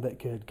only one that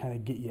could kind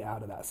of get you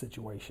out of that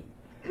situation.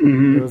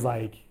 Mm-hmm. It was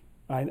like,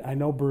 I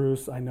know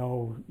Bruce, I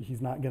know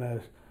he's not gonna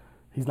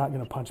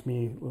punch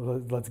me.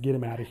 Let's get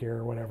him out of here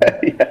or whatever.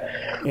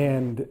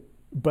 Yeah.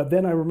 But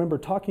then I remember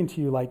talking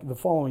to you like the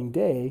following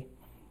day,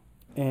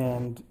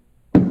 and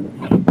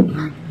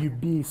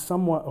you'd be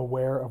somewhat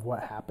aware of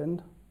what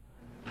happened,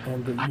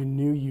 and that you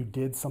knew you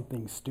did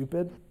something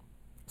stupid.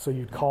 So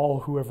you'd call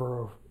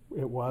whoever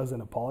it was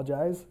and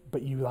apologize,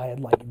 but I had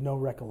like no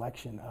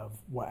recollection of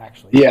what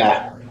actually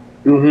happened.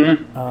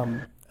 Mm-hmm.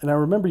 And I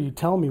remember you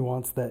telling me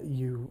once that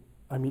you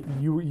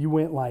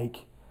went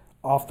like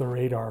off the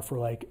radar for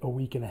like a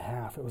week and a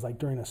half. It was like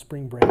during a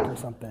spring break or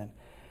something,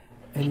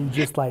 and you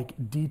just like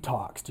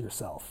detoxed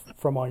yourself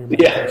from all your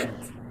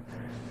medications.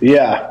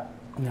 Yeah.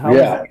 And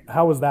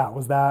how was that?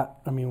 Was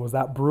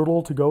that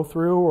brutal to go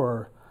through,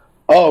 or?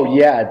 Oh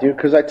yeah, dude,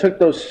 because I took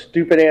those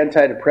stupid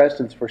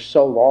antidepressants for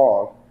so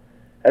long.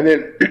 And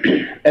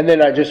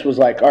then I just was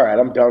like, all right,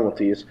 I'm done with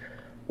these,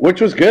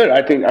 which was good.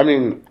 I've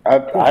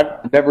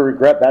never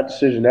regret that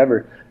decision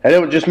ever. And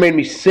it just made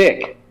me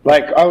sick.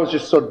 Like, I was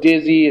just so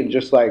dizzy, and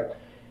just like,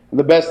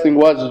 the best thing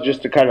was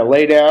just to kind of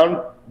lay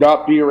down,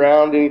 not be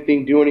around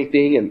anything, do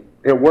anything. And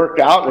it worked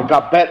out, and it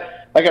got better.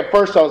 Like, at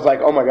first I was like,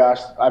 oh my gosh,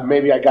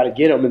 maybe I got to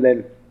get them. And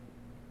then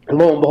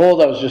lo and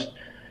behold, I was just,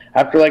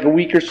 after like a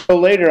week or so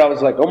later, I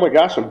was like, oh my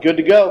gosh, I'm good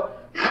to go.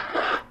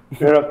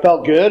 And I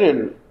felt good,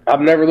 and I've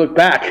never looked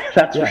back,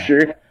 that's for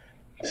sure.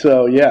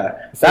 So,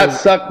 yeah. That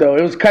sucked, though.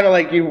 It was kind of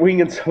like you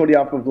winging somebody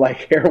off of,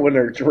 like, heroin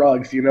or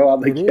drugs, you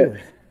know?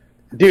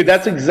 Dude,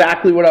 that's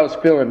exactly what I was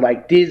feeling.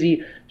 Like,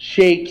 dizzy,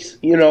 shakes,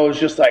 you know? It was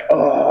just like,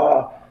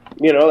 oh.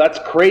 You know, that's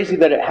crazy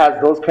that it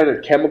has those kind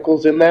of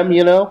chemicals in them,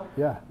 you know?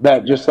 Yeah.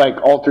 That just,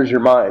 like, alters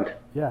your mind.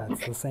 Yeah,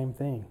 it's the same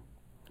thing.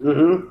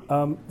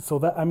 Mm-hmm. So,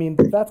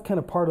 that's kind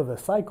of part of the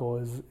cycle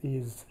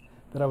is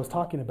that I was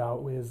talking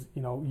about is,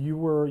 you know, you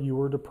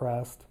were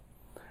depressed.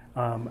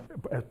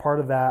 As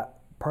part of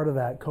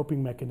that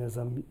coping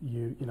mechanism,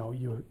 you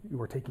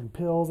were taking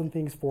pills and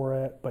things for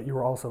it, but you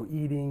were also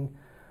eating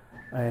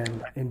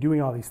and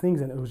doing all these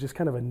things, and it was just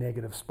kind of a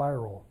negative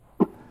spiral.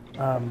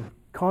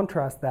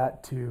 Contrast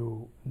that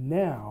to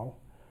now,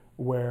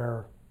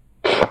 where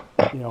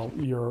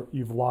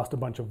you've lost a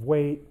bunch of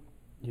weight,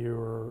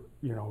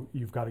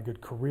 you've got a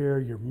good career,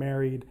 you're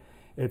married.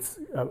 It's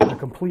a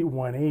complete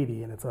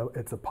 180, and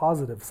it's a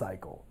positive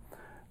cycle.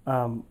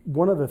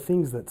 One of the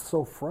things that's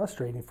so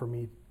frustrating for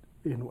me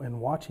in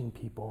watching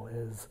people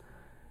is,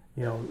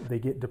 you know, they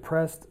get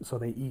depressed, so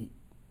they eat,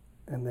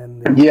 and then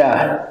they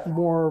eat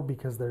more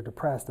because they're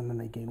depressed, and then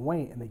they gain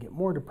weight, and they get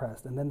more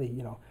depressed, and then they,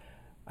 you know,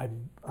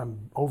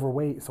 I'm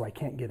overweight, so I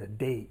can't get a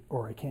date,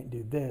 or I can't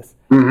do this,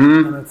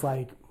 and it's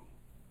like,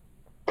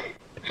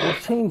 well,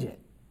 change it.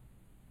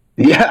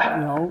 Yeah.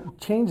 You know,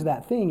 change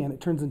that thing, and it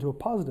turns into a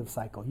positive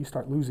cycle. You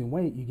start losing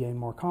weight, you gain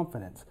more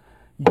confidence.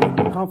 You gain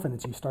more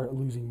confidence, you start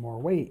losing more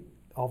weight.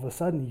 All of a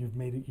sudden, you've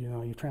made it, you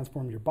know, you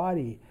transform your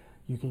body.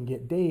 You can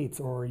get dates,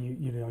 or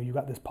you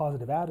got this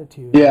positive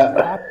attitude.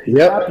 Yeah.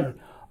 You're happy.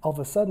 All of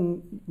a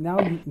sudden, now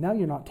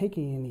you're not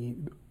taking any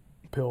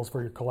pills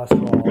for your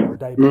cholesterol or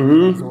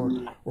diabetes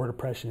or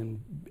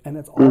depression, and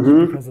it's all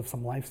because of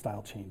some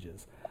lifestyle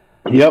changes.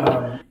 Yep.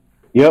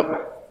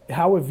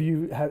 How have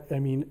you had? I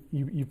mean,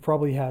 you've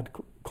probably had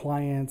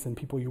clients and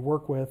people you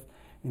work with,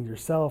 and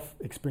yourself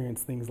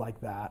experience things like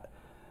that.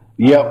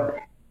 Yep.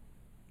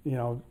 You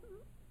know,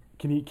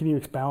 can you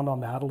expound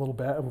on that a little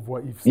bit of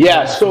what you've seen?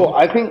 Yeah, so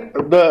I think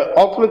the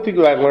ultimate thing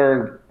that I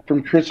learned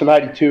from Chris and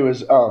Heidi too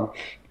is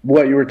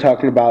what you were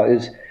talking about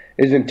is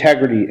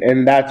integrity,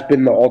 and that's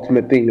been the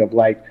ultimate thing of,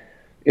 like,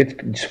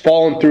 it's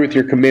following through with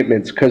your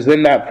commitments, because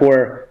then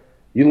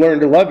you learn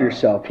to love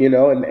yourself, you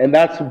know, and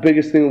that's the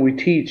biggest thing that we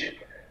teach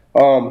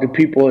to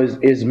people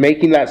is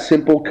making that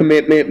simple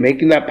commitment,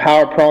 making that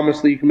power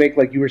promise that you can make,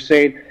 like you were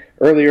saying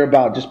earlier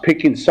about just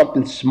picking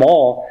something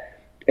small.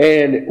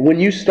 And when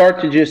you start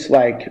to just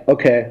like,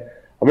 okay,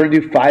 I'm going to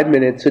do 5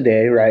 minutes a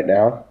day right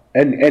now,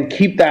 and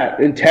keep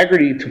that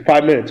integrity to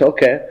 5 minutes.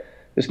 Okay,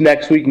 this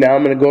next week now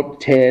I'm going to go up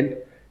to 10.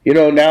 You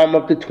know, now I'm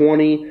up to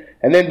 20.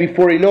 And then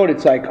before you know it,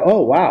 it's like,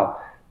 oh, wow.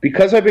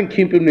 Because I've been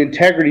keeping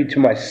integrity to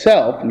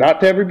myself, not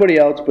to everybody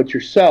else, but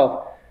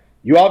yourself,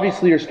 you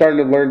obviously are starting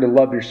to learn to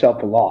love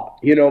yourself a lot,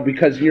 you know,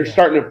 because you're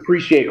starting to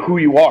appreciate who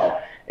you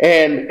are.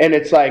 And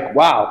it's like,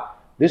 wow,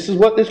 this is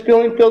what this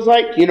feeling feels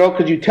like, you know,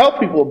 because you tell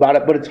people about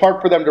it, but it's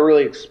hard for them to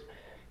really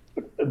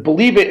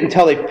believe it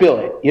until they feel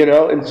it, you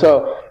know? And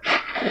so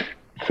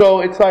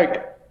it's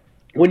like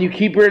when you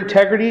keep your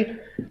integrity,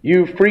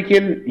 you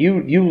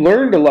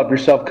learn to love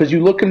yourself because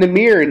you look in the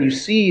mirror and you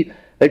see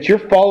that you're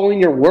following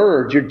your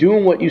words. You're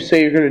doing what you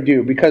say you're going to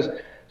do. Because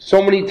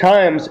so many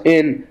times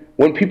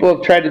when people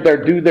have tried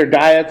to do their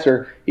diets,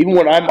 or even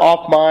when I'm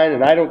off mine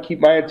and I don't keep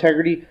my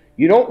integrity,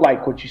 you don't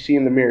like what you see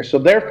in the mirror. So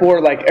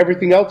therefore, like,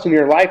 everything else in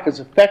your life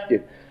is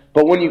affected.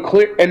 But when you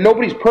clear, and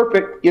nobody's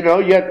perfect, you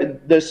know,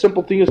 the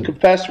simple thing is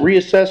confess,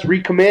 reassess,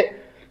 recommit,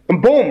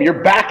 and boom,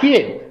 you're back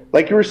in.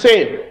 Like you were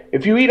saying,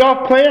 if you eat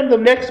off plan, the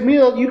next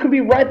meal, you can be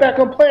right back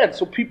on plan.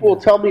 So people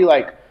will tell me,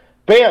 like,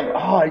 bam,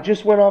 I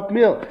just went off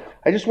meal.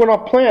 I just went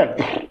off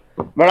plan.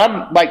 But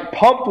I'm, like,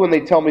 pumped when they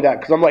tell me that,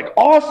 because I'm like,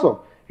 awesome.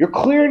 You're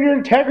clearing your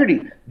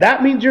integrity.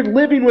 That means you're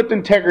living with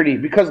integrity,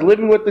 because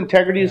living with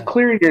integrity is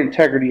clearing your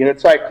integrity. And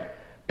it's like,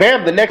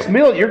 bam, the next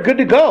meal, you're good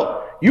to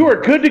go. You are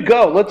good to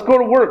go. Let's go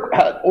to work.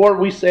 Or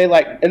we say,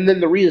 like, and then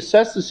to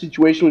reassess the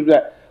situation, we've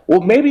got, well,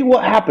 maybe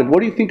what happened?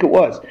 What do you think it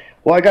was?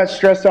 Well, I got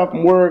stressed out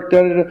from work.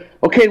 Da, da, da.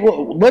 Okay,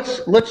 well,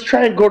 let's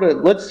try and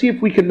let's see if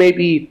we can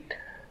maybe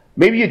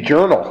you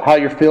journal how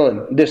you're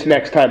feeling this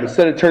next time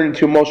instead of turning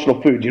to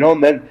emotional food, you know,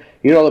 and then,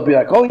 you know, they'll be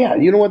like, oh yeah,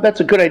 you know what, that's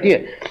a good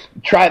idea.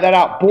 Try that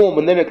out, boom,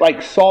 and then it,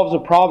 like, solves a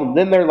problem.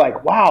 Then they're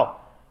like, wow,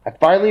 I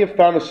finally have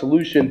found a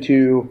solution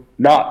to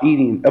not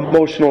eating,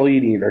 emotional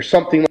eating, or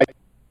something like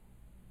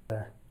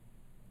that.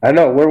 I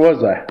know, where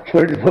was I?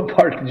 What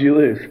part did you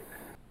lose? I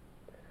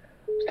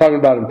was talking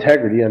about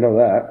integrity, I know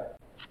that.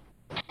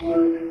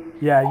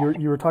 Yeah,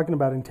 you were talking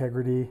about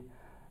integrity,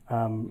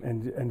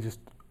 and just,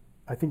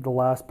 I think the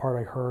last part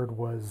I heard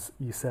was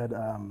you said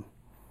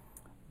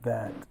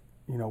that,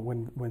 you know,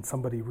 when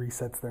somebody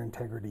resets their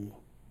integrity,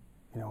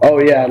 you know.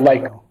 Oh yeah,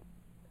 like,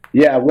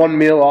 yeah, one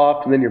meal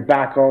off and then you're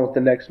back on with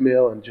the next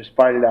meal, and just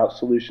finding out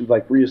solutions,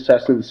 like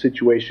reassessing the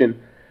situation,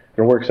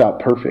 and it works out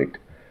perfect.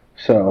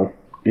 So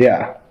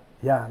yeah.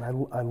 Yeah,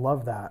 and I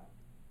love that.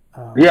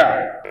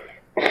 Yeah.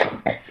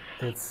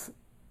 That's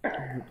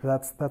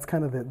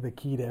kind of the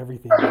key to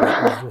everything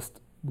is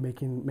just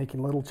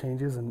making little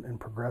changes and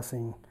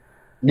progressing.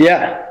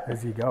 Yeah.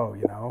 As you go,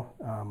 you know,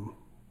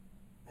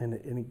 and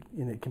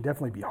it can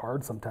definitely be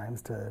hard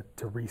sometimes to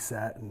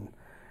reset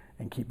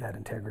and keep that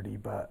integrity,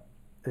 but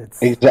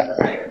it's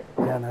exactly.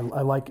 Yeah, and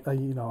I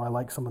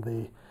like some of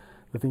the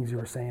things you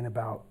were saying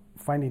about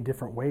finding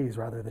different ways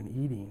rather than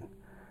eating.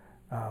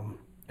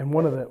 And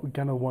one of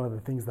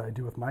the things that I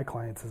do with my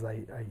clients is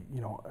I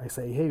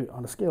say, hey,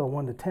 on a scale of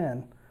 1 to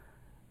 10,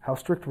 how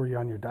strict were you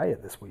on your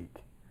diet this week?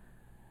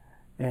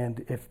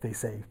 And if they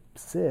say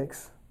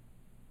 6,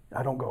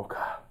 I don't go,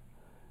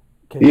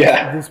 okay,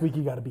 yeah, this week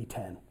you got to be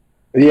 10.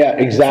 Yeah,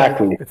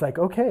 exactly. It's like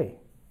okay,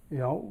 you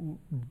know,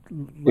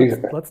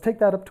 let's take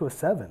that up to a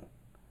 7.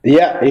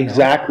 Yeah,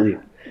 exactly.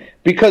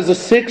 Because a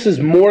 6 is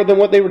more than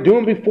what they were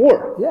doing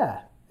before.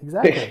 Yeah,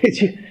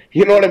 exactly.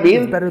 You know what I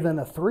mean? It's better than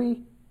a 3.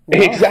 You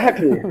know?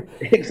 Exactly.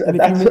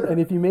 And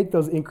if you make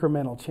those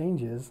incremental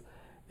changes,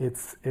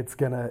 it's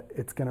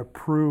gonna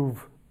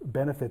prove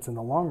benefits in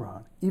the long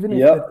run. Even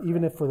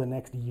if for the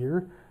next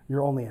year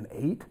you're only an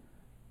 8,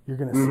 you're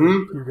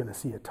gonna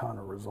see a ton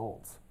of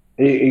results.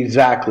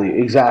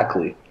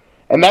 Exactly.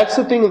 And that's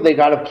the thing that they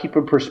got to keep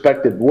in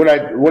perspective. When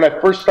I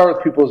first start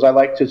with people, is I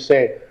like to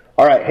say,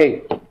 all right,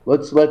 hey,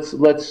 let's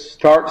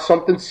start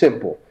something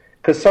simple.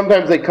 Because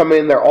sometimes they come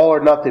in, they're all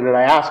or nothing, and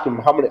I ask them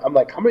how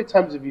many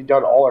times have you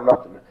done all or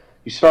nothing?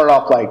 You start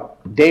off like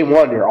day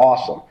 1, you're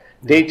awesome.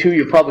 Day 2,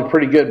 you're probably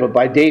pretty good, but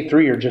by day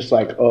 3, you're just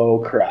like, oh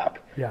crap.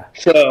 Yeah.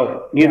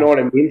 So you know what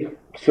I mean.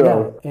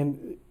 So yeah,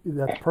 and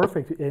that's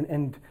perfect.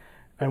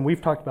 And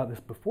we've talked about this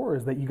before,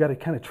 is that you got to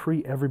kind of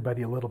treat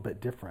everybody a little bit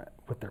different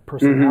with their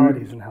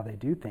personalities and how they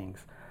do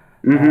things.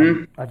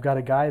 I've got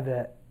a guy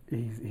that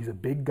he's a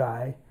big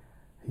guy.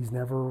 He's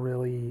never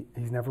really,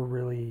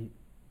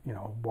 you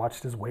know,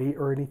 watched his weight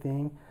or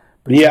anything.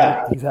 But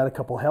he's had a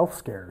couple health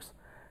scares.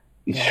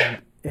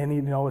 And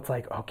you know, it's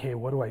like, okay,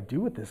 what do I do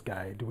with this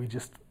guy? Do we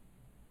just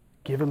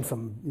give him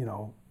some, you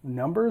know,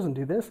 numbers and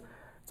do this?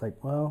 It's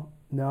like, well,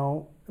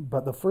 no.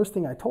 But the first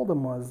thing I told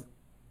him was,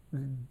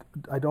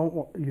 I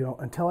don't, you know,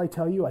 until I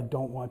tell you, I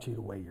don't want you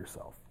to weigh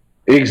yourself.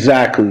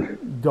 Exactly.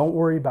 Don't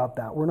worry about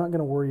that. We're not going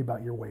to worry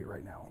about your weight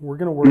right now. We're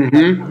going to worry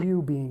about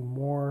you being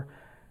more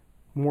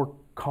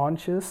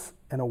conscious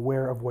and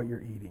aware of what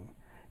you're eating.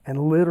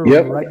 And literally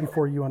right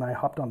before you and I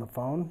hopped on the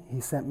phone, he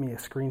sent me a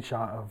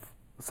screenshot of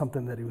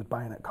something that he was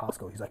buying at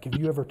Costco. He's like, have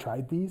you ever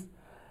tried these?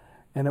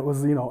 And it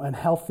was, you know, a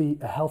healthy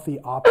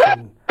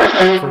option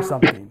for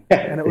something.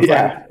 And it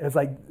was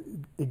like,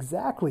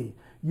 exactly.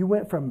 You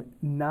went from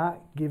not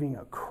giving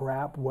a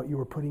crap what you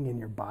were putting in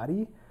your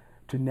body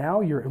to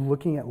now you're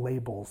looking at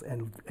labels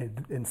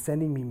and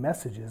sending me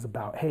messages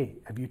about, hey,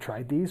 have you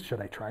tried these? Should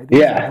I try these?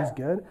 Yeah. Are these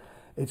good?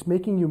 It's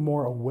making you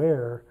more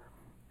aware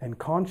and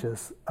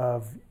conscious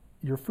of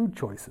your food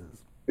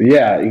choices.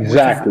 Yeah,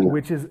 exactly.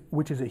 Which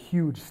is a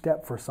huge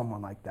step for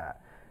someone like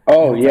that.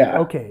 Oh, And it's like, yeah.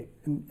 okay,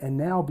 and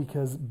now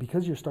because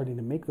you're starting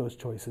to make those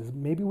choices,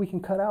 maybe we can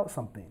cut out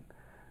something.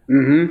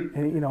 Mm-hmm.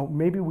 And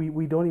maybe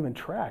we don't even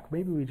track.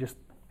 Maybe we just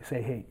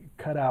say, hey,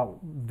 cut out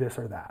this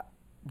or that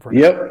for now.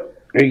 Yep.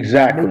 Make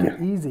Exactly.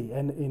 it easy,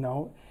 and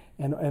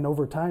and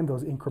over time,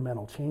 those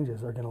incremental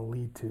changes are going to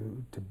lead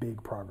to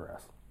big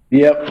progress.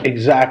 Yep.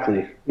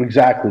 Exactly.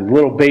 Exactly.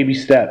 Little baby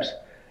steps.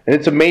 And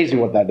it's amazing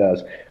what that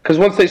does. Because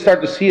once they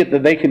start to see it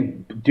that they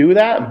can do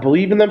that and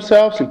believe in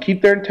themselves and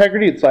keep their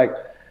integrity, it's like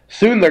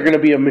soon they're going to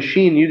be a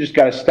machine. You just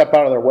got to step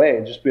out of their way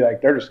and just be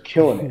like, they're just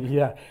killing it.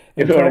 Yeah,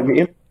 You and know what I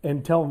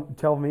mean?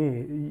 tell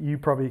me, you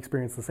probably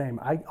experience the same.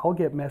 I'll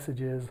get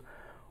messages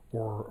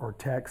or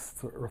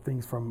texts or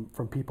things from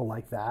people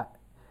like that.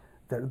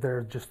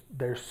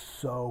 They're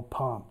so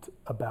pumped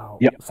about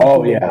Yeah. Oh,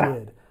 something they yeah.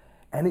 did,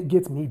 and it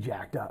gets me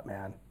jacked up,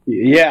 man.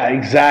 Yeah.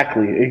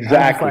 Exactly. I'm just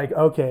Exactly. like,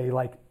 okay,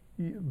 like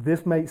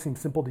this might seem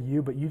simple to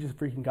you, but you just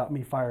freaking got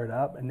me fired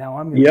up, and now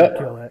I'm gonna go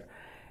kill Yep.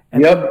 it.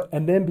 Yep.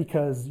 And then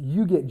because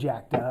you get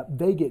jacked up,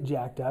 they get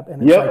jacked up,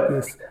 and it's like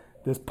Yep.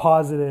 this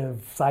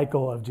positive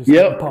cycle of just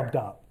getting Yep. pumped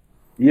up.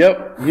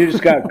 Yep. You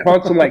just got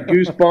constant like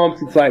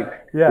goosebumps. It's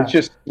like, Yeah, it's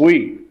just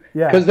sweet.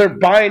 yeah, Because they're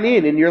buying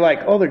in and you're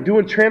like, oh, they're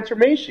doing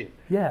transformation.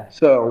 yeah.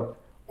 So,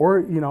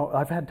 Or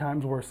I've had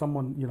times where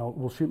someone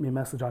will shoot me a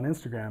message on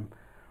Instagram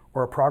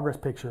or a progress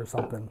picture or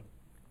something.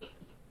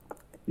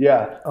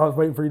 yeah. I was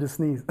waiting for you to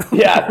sneeze.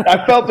 Yeah.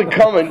 I felt it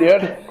coming,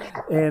 dude.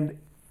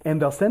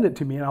 and they'll send it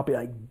to me, and I'll be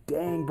like,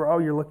 "Dang, bro,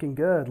 you're looking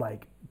good.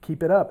 Like,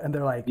 keep it up." And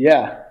they're like,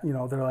 Yeah.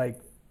 they're like,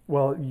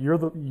 "Well, you're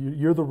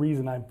the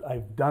reason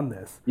I've done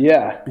this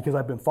Yeah. because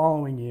I've been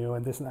following you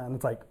and this and that." And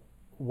it's like,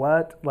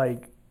 what?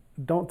 Like,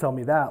 don't tell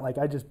me that. Like,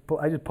 I just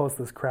post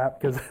this crap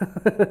because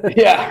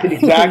Yeah.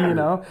 Exactly.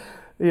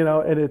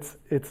 And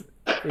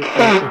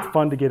it's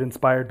fun to get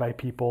inspired by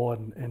people,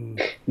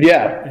 and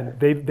Yeah.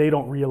 they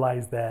don't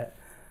realize that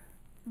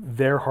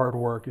their hard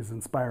work is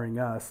inspiring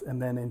us,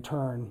 and then in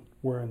turn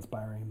we're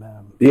inspiring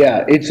them.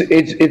 Yeah.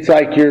 It's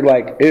like you're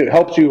like, it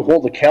helps you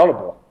hold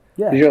accountable.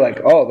 Yeah. 'Cause you're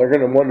like, oh, they're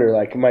going to wonder,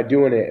 like, am I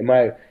doing it? Am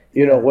I,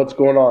 what's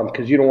going on?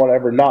 Because you don't want to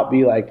ever not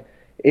be like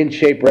in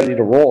shape, ready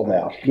to roll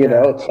now.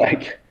 It's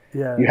like,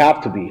 Yeah, you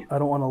have to be. I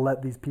don't want to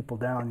let these people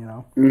down.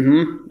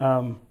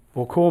 Mm-hmm.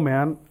 Well, cool,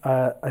 man.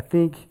 I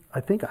think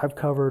I've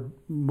covered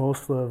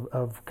most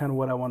of kind of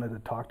what I wanted to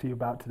talk to you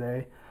about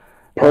today.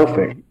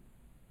 Perfect.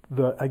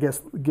 I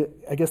guess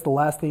the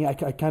last thing I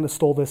kind of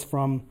stole this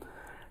from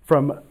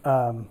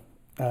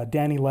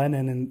Danny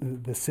Lennon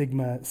and the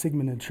Sigma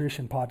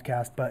Nutrition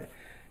podcast, but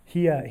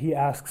he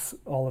asks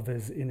all of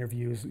his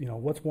interviews,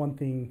 what's one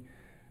thing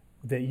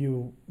that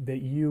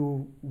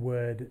you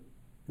would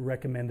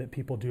recommend that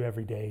people do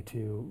every day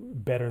to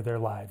better their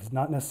lives?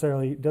 Not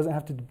necessarily, it doesn't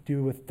have to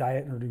do with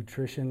diet or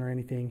nutrition or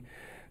anything,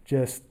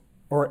 just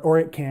or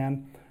it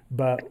can,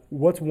 but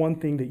what's one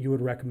thing that you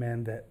would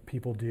recommend that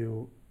people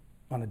do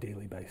on a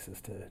daily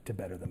basis to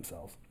better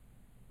themselves?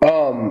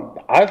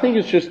 I think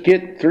it's just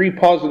get 3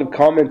 positive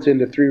comments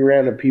into 3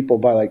 random people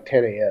by like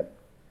 10 a.m.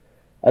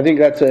 I think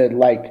that's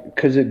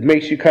because it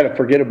makes you kind of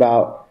forget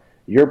about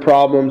your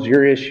problems,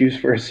 your issues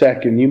for a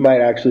second. You might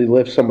actually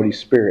lift somebody's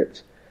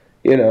spirits,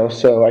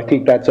 So I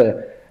think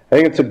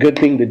it's a good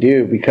thing to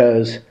do,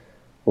 because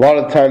a lot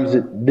of times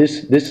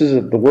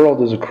the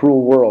world is a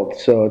cruel world.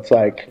 So it's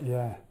like,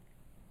 Yeah.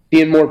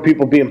 seeing more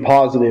people being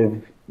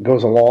positive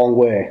goes a long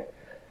way.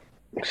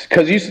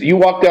 Because you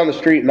walk down the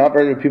street and not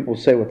very many people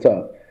say what's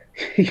up.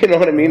 You know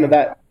what I mean?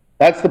 Yeah.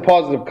 That's the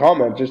positive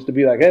comment, just to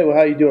be like, hey, well,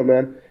 how you doing,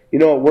 man?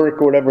 At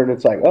work or whatever, and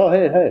it's like, oh,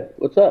 hey,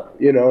 what's up?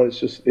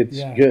 It's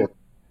Yeah. good.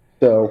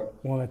 So,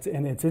 Well, it's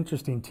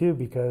interesting too,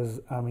 because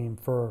I mean,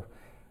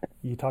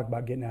 you talk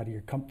about getting out of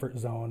your comfort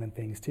zone and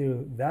things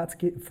too.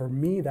 For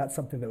me, that's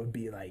something that would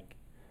be like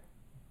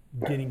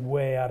getting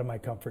way out of my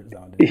comfort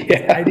zone.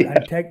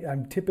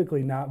 I'm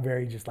typically not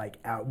very just like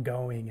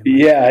outgoing and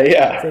like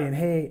yeah. saying,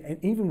 hey, and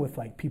even with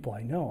like people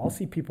I know, I'll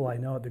see people I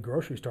know at the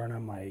grocery store and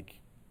I'm like,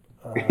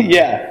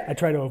 Yeah. I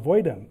try to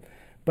avoid them.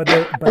 But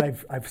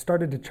I've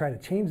started to try to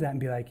change that and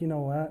be like, you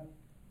know what?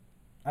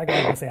 I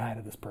gotta go say hi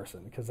to this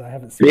person because I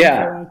haven't seen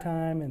them for a long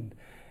time, and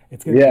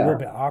it's gonna be a little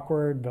bit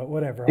awkward, but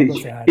whatever. I'll go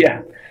say hi to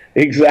them.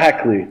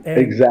 Exactly.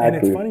 And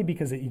it's funny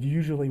because it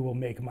usually will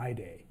make my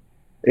day.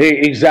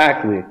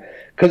 Exactly.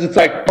 Because it's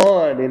like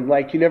fun, and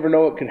like you never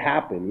know what could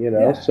happen,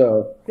 Yeah.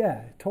 So,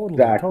 Yeah, totally.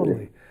 Exactly.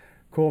 Totally.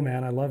 Cool,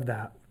 man. I love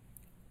that.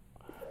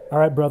 All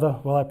right, brother.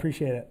 Well, I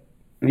appreciate it.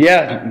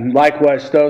 yeah, likewise, Stowe.